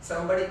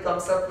 somebody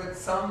comes up with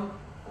some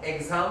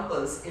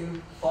examples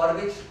for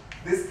which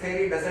this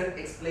theory doesn't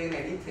explain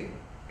anything.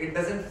 It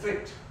doesn't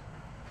fit.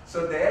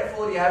 So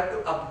therefore, you have to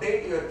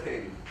update your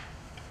theory.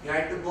 You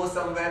have to go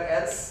somewhere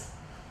else,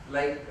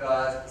 like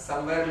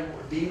somewhere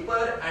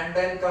deeper, and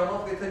then come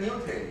up with a new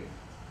theory.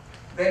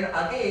 Then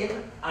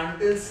again,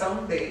 until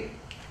someday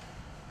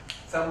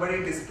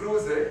somebody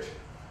disproves it,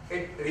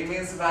 it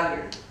remains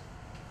valid.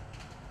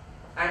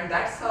 And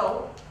that's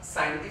how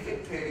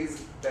scientific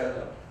theories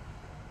develop.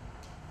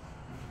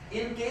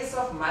 In case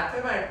of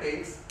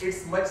mathematics,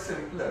 it's much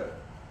simpler.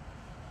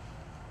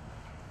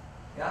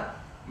 Yeah?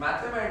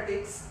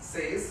 Mathematics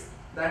says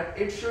that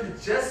it should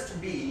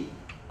just be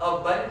a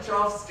bunch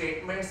of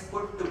statements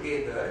put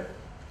together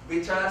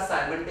which are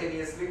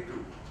simultaneously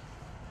true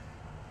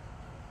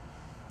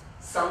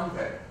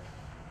somewhere.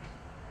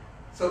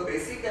 So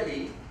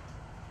basically,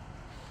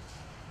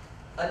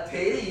 a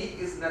theory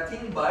is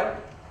nothing but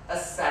a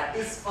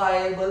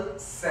satisfiable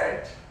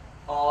set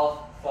of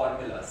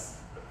formulas.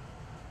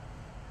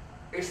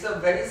 It's a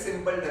very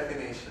simple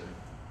definition.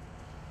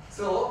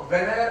 So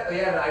whenever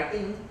we are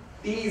writing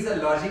T is a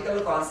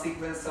logical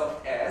consequence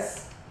of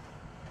S,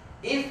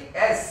 if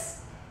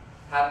S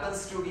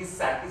happens to be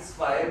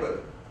satisfiable,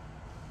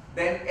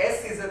 then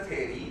S is a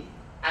theory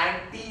and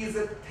T is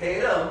a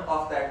theorem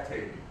of that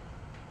theory.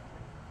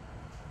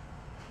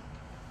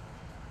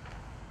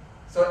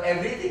 So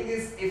everything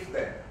is if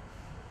then.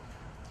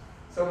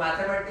 So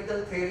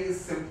mathematical theory is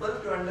simple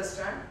to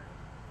understand.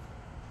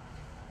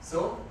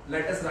 So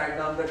let us write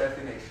down the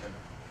definition.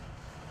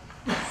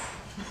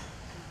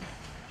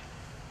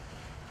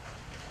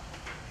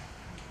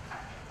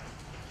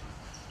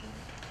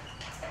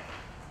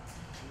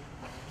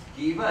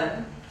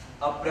 Given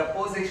a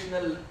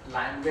propositional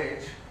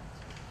language,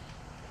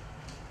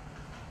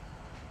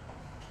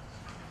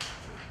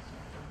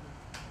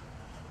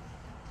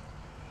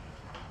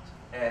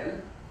 L,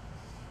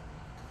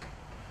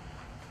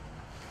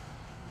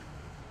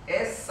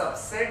 S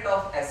subset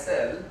of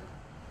SL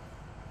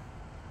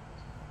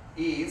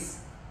is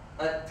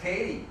a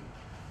theory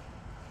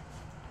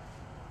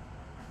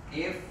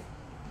if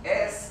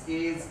S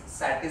is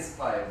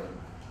satisfiable.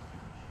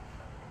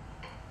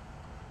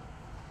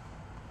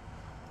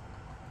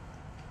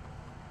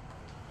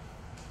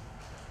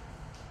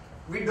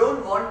 we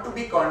don't want to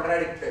be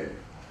contradictory.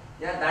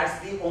 Yeah, that's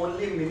the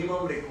only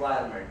minimum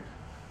requirement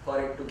for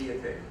it to be a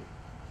theory.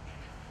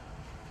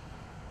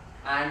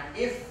 And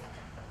if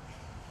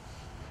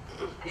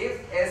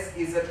S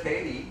is a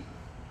theory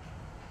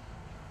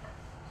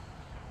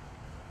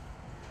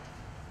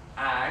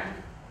and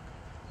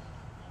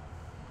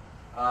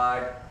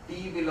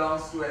T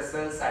belongs to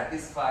SL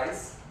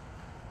satisfies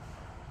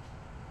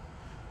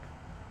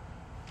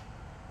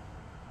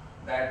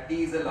that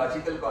T is a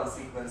logical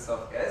consequence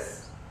of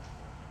S,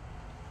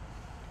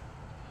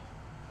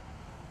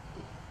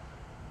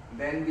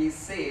 then we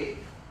say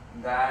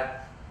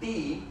that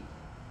T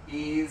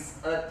is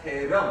a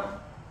theorem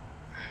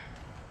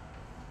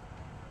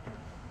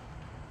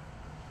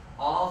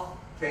of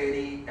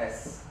theory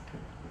S.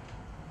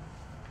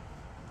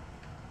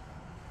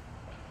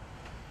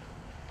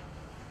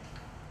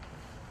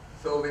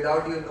 So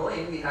without you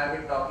knowing, we have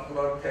been talking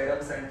about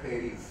theorems and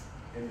theories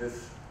in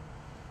this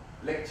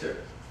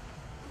lecture.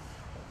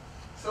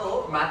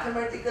 So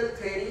mathematical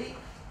theory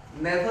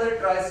never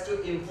tries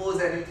to impose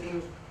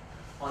anything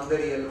on the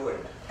real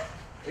world.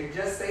 It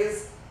just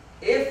says,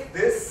 if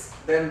this,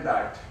 then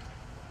that.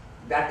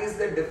 That is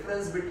the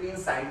difference between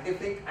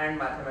scientific and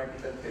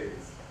mathematical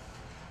theories.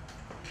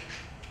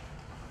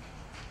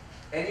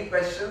 Any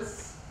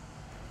questions?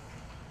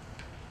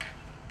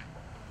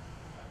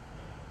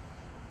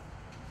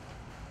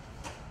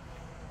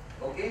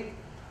 Okay.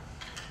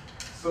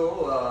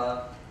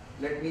 So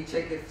let me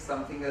check if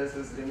something else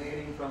is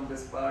remaining from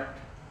this part.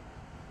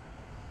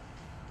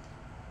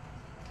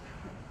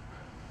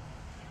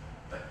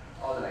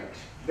 All right.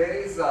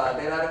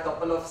 There are a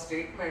couple of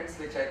statements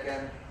which I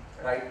can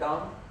write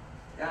down.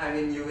 Yeah, I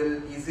mean you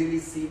will easily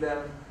see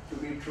them to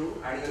be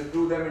true, and you will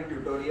prove them in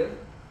tutorial,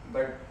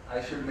 but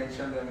I should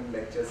mention them in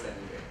lectures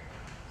anyway.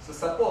 So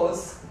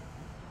suppose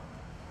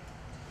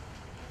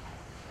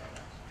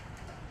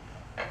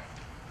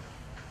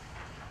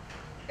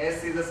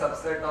S is a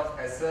subset of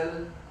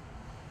SL,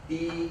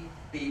 T,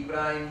 T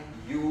prime,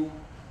 U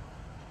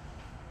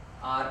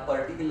are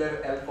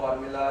particular L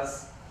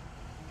formulas.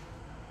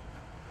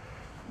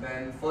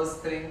 Then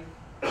first thing,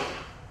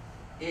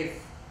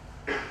 if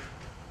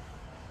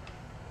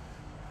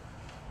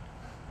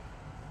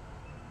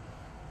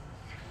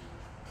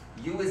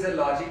U is a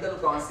logical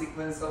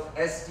consequence of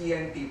S, T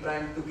and T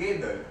prime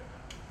together.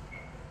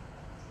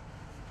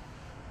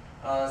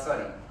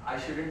 Sorry, I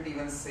shouldn't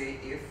even say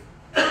if.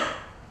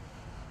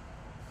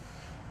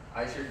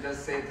 I should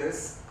just say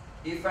this,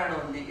 if and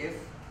only if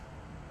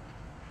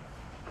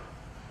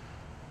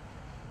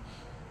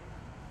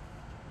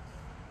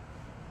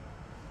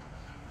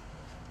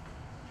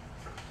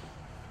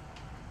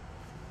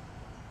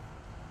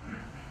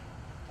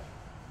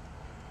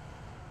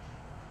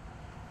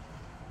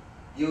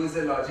U is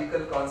a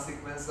logical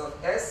consequence of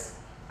S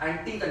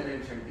and T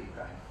conjunction T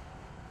prime.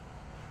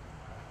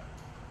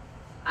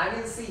 And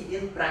you see,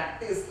 in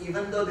practice,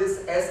 even though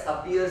this S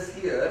appears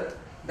here,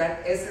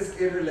 that S is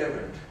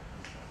irrelevant.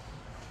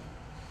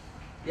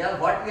 Yeah,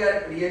 what we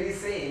are really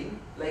saying,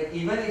 like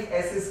even if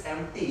S is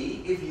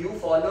empty, if U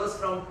follows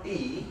from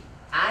T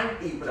and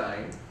T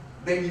prime,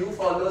 then U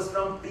follows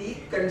from T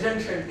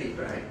conjunction T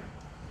prime.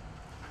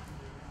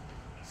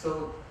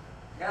 So,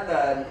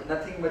 yeah,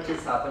 nothing much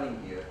is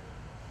happening here.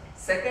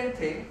 Second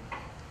thing,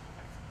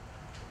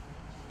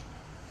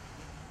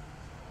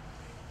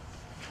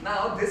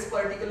 now this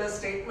particular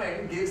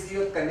statement gives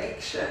you a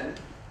connection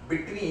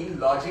between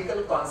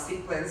logical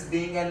consequence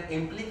being an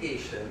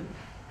implication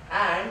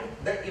and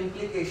the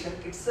implication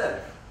itself.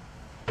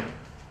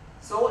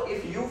 So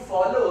if U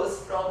follows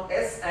from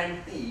S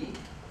and T,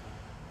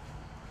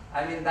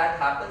 I mean that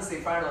happens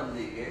if and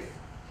only if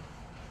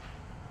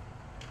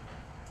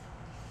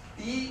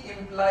T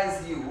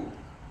implies U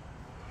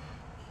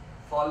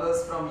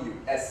follows from U,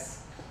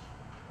 S.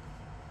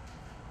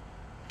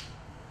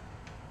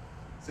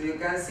 So you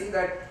can see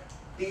that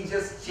T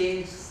just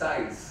changed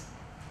sides.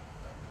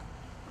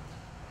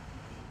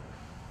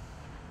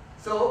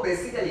 So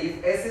basically,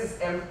 if S is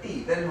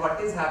empty, then what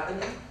is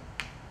happening?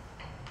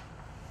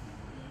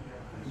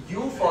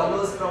 U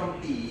follows from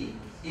T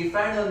if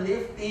and only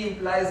if T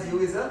implies U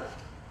is a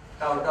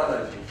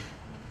tautology.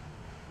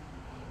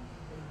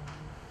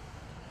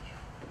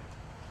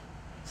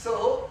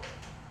 So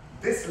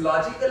this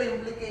logical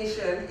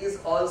implication is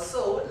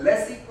also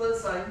less equal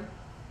sign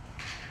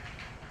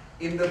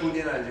in the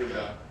Boolean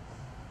algebra.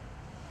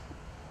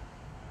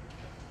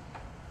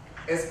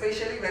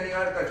 Especially when you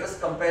are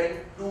just comparing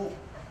two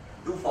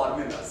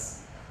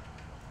formulas.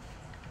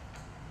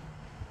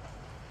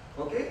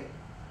 Okay?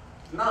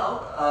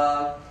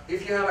 Now,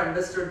 if you have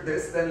understood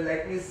this, then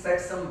let me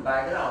set some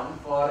background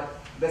for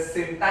the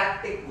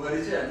syntactic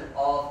version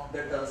of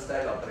the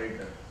turnstile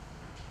operator.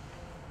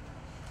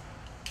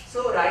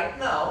 So right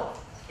now,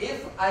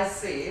 if I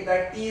say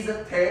that T is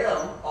a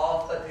theorem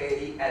of a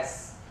theory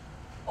S,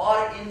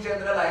 or in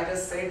general I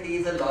just say T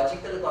is a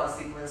logical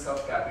consequence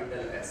of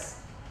capital S,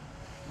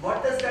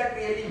 what does that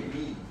really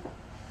mean?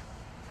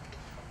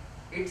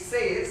 It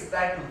says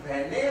that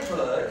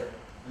whenever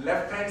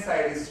left hand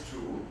side is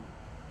true,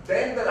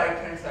 then the right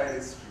hand side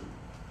is true.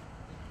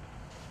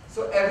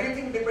 So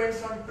everything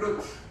depends on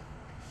truth.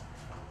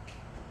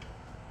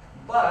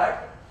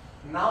 But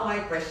now my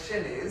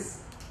question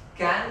is,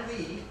 can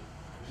we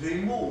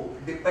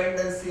remove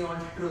dependency on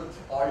truth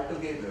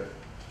altogether?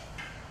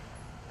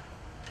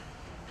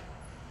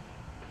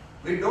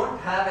 We don't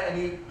have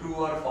any true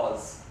or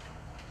false.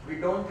 We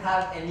don't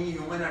have any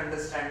human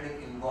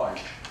understanding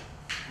involved.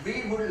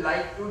 We would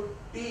like to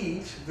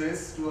teach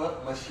this to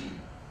a machine.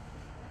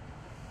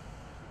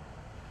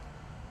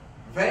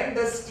 When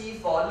does T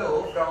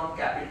follow from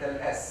capital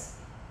S?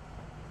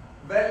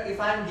 Well,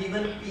 if I am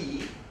given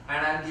P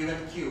and I am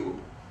given Q,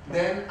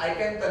 then I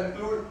can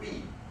conclude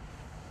P.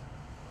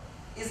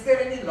 Is there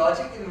any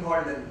logic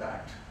involved in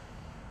that?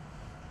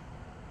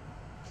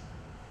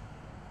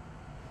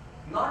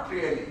 Not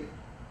really.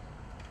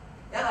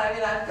 Yeah, I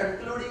mean, I am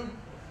concluding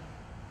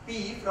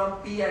P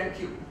from P and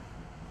Q.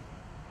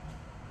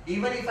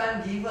 Even if I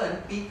am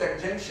given P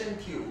conjunction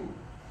Q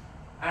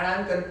and I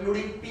am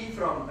concluding P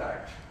from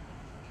that,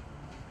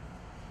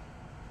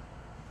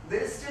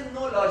 there is still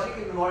no logic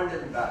involved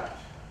in that.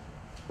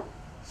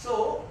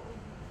 So,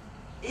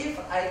 if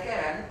I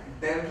can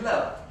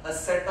develop a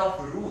set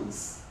of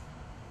rules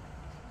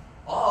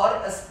or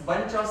a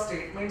bunch of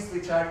statements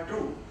which are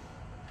true,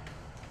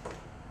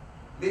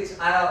 which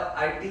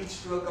I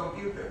teach to a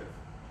computer,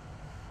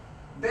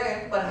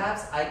 then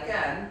perhaps I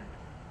can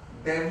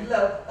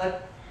develop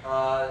a,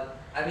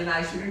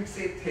 I shouldn't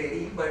say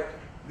theory, but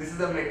this is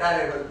a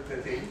meta-level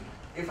thing.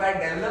 If I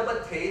develop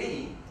a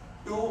theory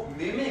to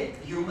mimic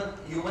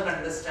human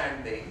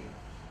understanding,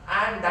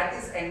 and that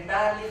is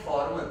entirely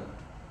formal.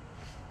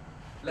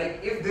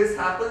 Like if this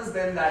happens,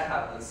 then that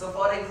happens. So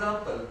for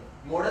example,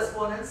 modus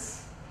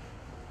ponens,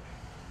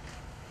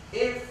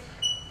 if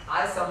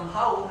I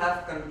somehow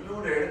have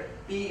concluded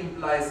P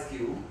implies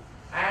Q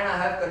and I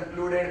have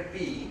concluded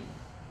P,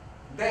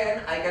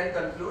 then I can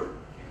conclude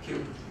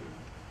Q.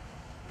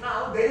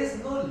 Now there is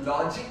no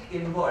logic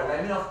involved.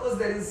 I mean, of course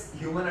there is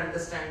human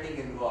understanding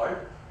involved,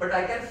 but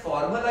I can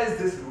formalize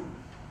this rule.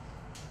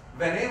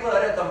 Whenever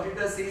a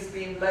computer says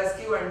P implies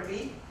Q and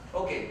P,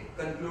 okay,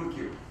 conclude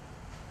Q.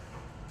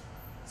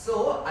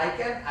 So I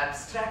can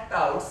abstract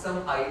out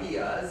some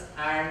ideas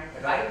and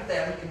write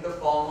them in the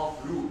form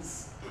of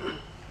rules.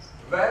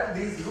 Well,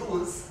 these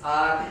rules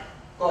are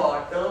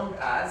termed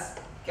as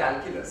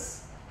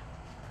calculus.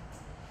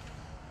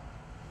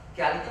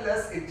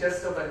 Calculus is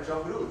just a bunch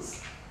of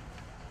rules.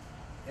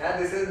 Yeah,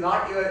 this is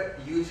not your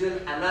usual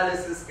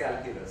analysis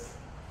calculus,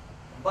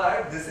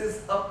 but this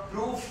is a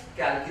proof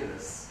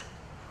calculus.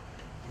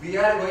 We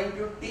are going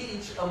to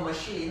teach a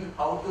machine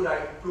how to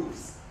write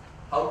proofs,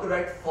 how to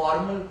write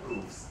formal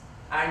proofs,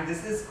 and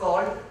this is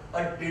called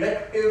a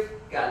deductive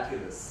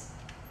calculus.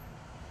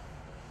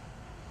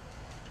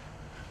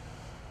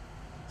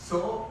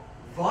 So,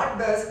 what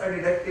does a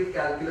deductive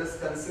calculus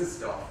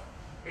consist of?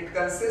 It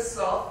consists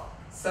of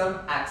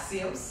some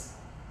axioms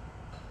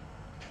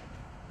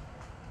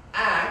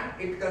and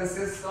it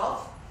consists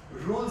of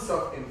rules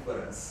of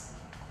inference.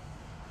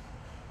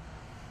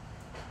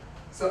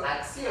 So,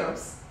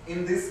 axioms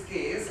in this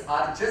case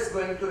are just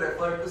going to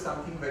refer to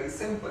something very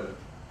simple.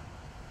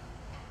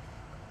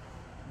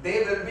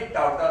 They will be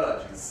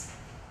tautologies.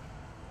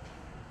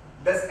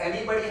 Does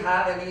anybody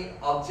have any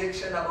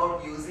objection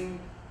about using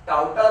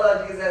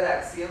tautologies as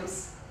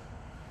axioms?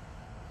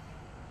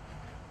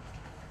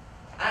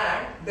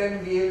 And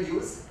then we will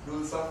use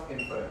rules of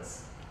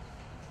inference.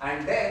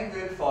 And then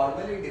we will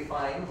formally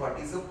define what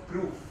is a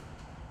proof.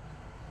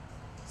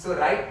 So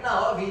right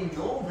now we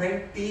know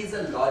when T is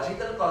a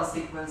logical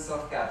consequence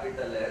of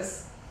capital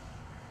S.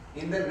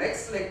 In the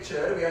next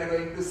lecture we are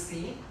going to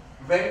see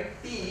when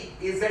T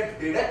is a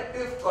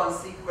deductive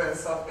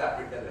consequence of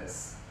capital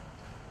S.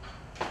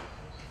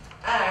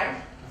 And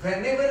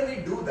whenever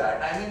we do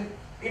that, I mean,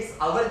 it's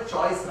our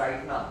choice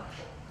right now.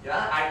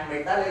 Yeah, at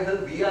meta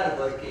level we are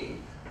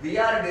working, we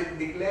are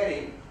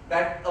declaring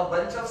that a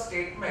bunch of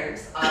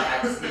statements are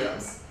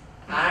axioms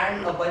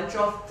and a bunch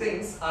of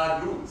things are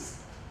rules.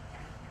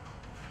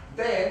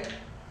 Then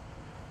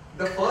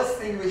the first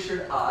thing we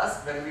should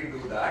ask when we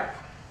do that,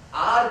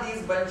 are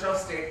these bunch of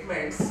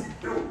statements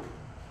true?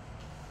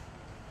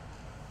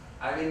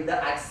 I mean,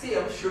 the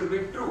axiom should be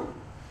true.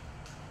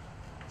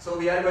 So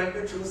we are going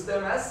to choose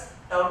them as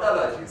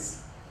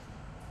tautologies.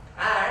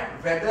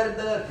 And whether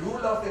the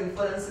rule of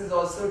inference is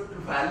also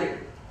valid.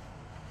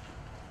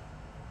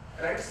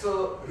 Right?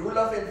 So rule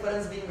of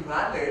inference being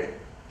valid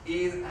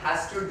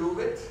has to do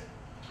with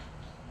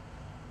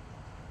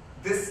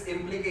this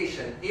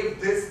implication,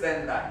 if this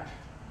then that.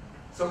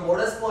 So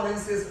modus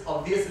ponens is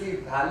obviously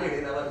valid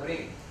in our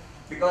brain,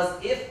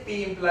 because if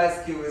P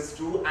implies Q is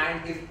true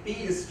and if P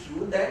is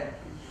true, then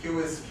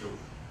Q is true.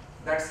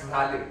 That's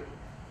valid.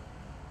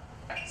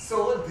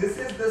 So this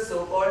is the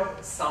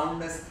so-called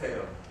soundness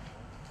theorem.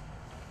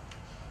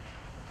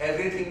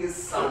 Everything is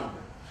sound.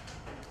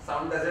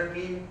 Sound doesn't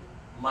mean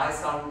my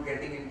sound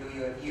getting into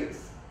your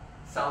ears.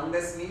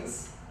 Soundness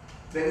means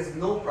there is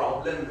no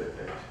problem with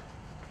it.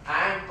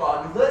 And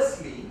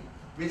conversely,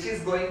 which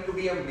is going to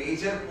be a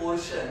major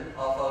portion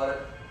of our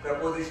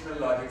propositional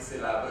logic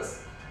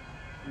syllabus,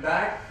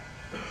 that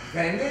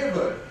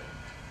whenever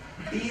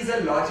T is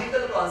a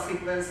logical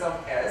consequence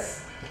of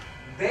S,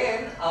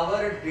 then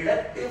our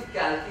deductive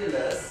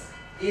calculus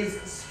is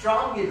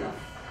strong enough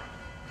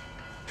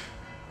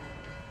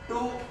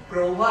to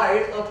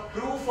provide a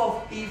proof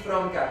of T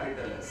from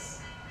capital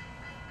S.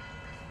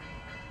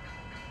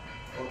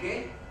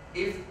 Okay?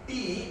 If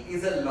T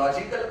is a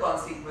logical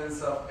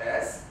consequence of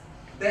S,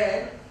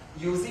 then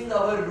using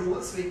our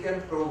rules we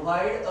can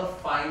provide a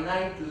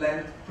finite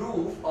length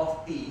proof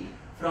of T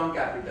from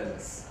capital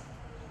S.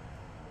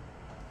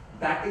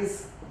 That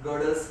is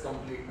Gödel's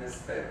completeness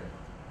theorem.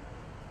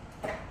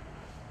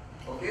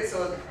 Okay,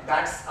 so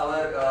that's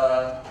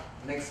our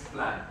next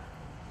plan.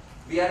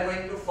 We are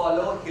going to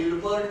follow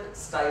Hilbert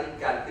style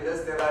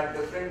calculus. There are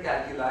different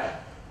calculi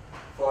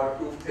for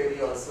proof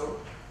theory also.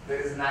 There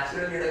is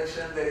natural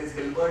deduction, there is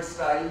Hilbert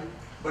style,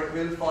 but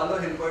we will follow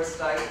Hilbert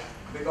style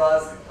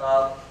because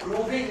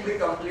proving the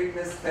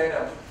completeness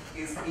theorem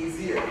is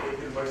easier with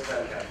Hilbert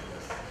style calculus.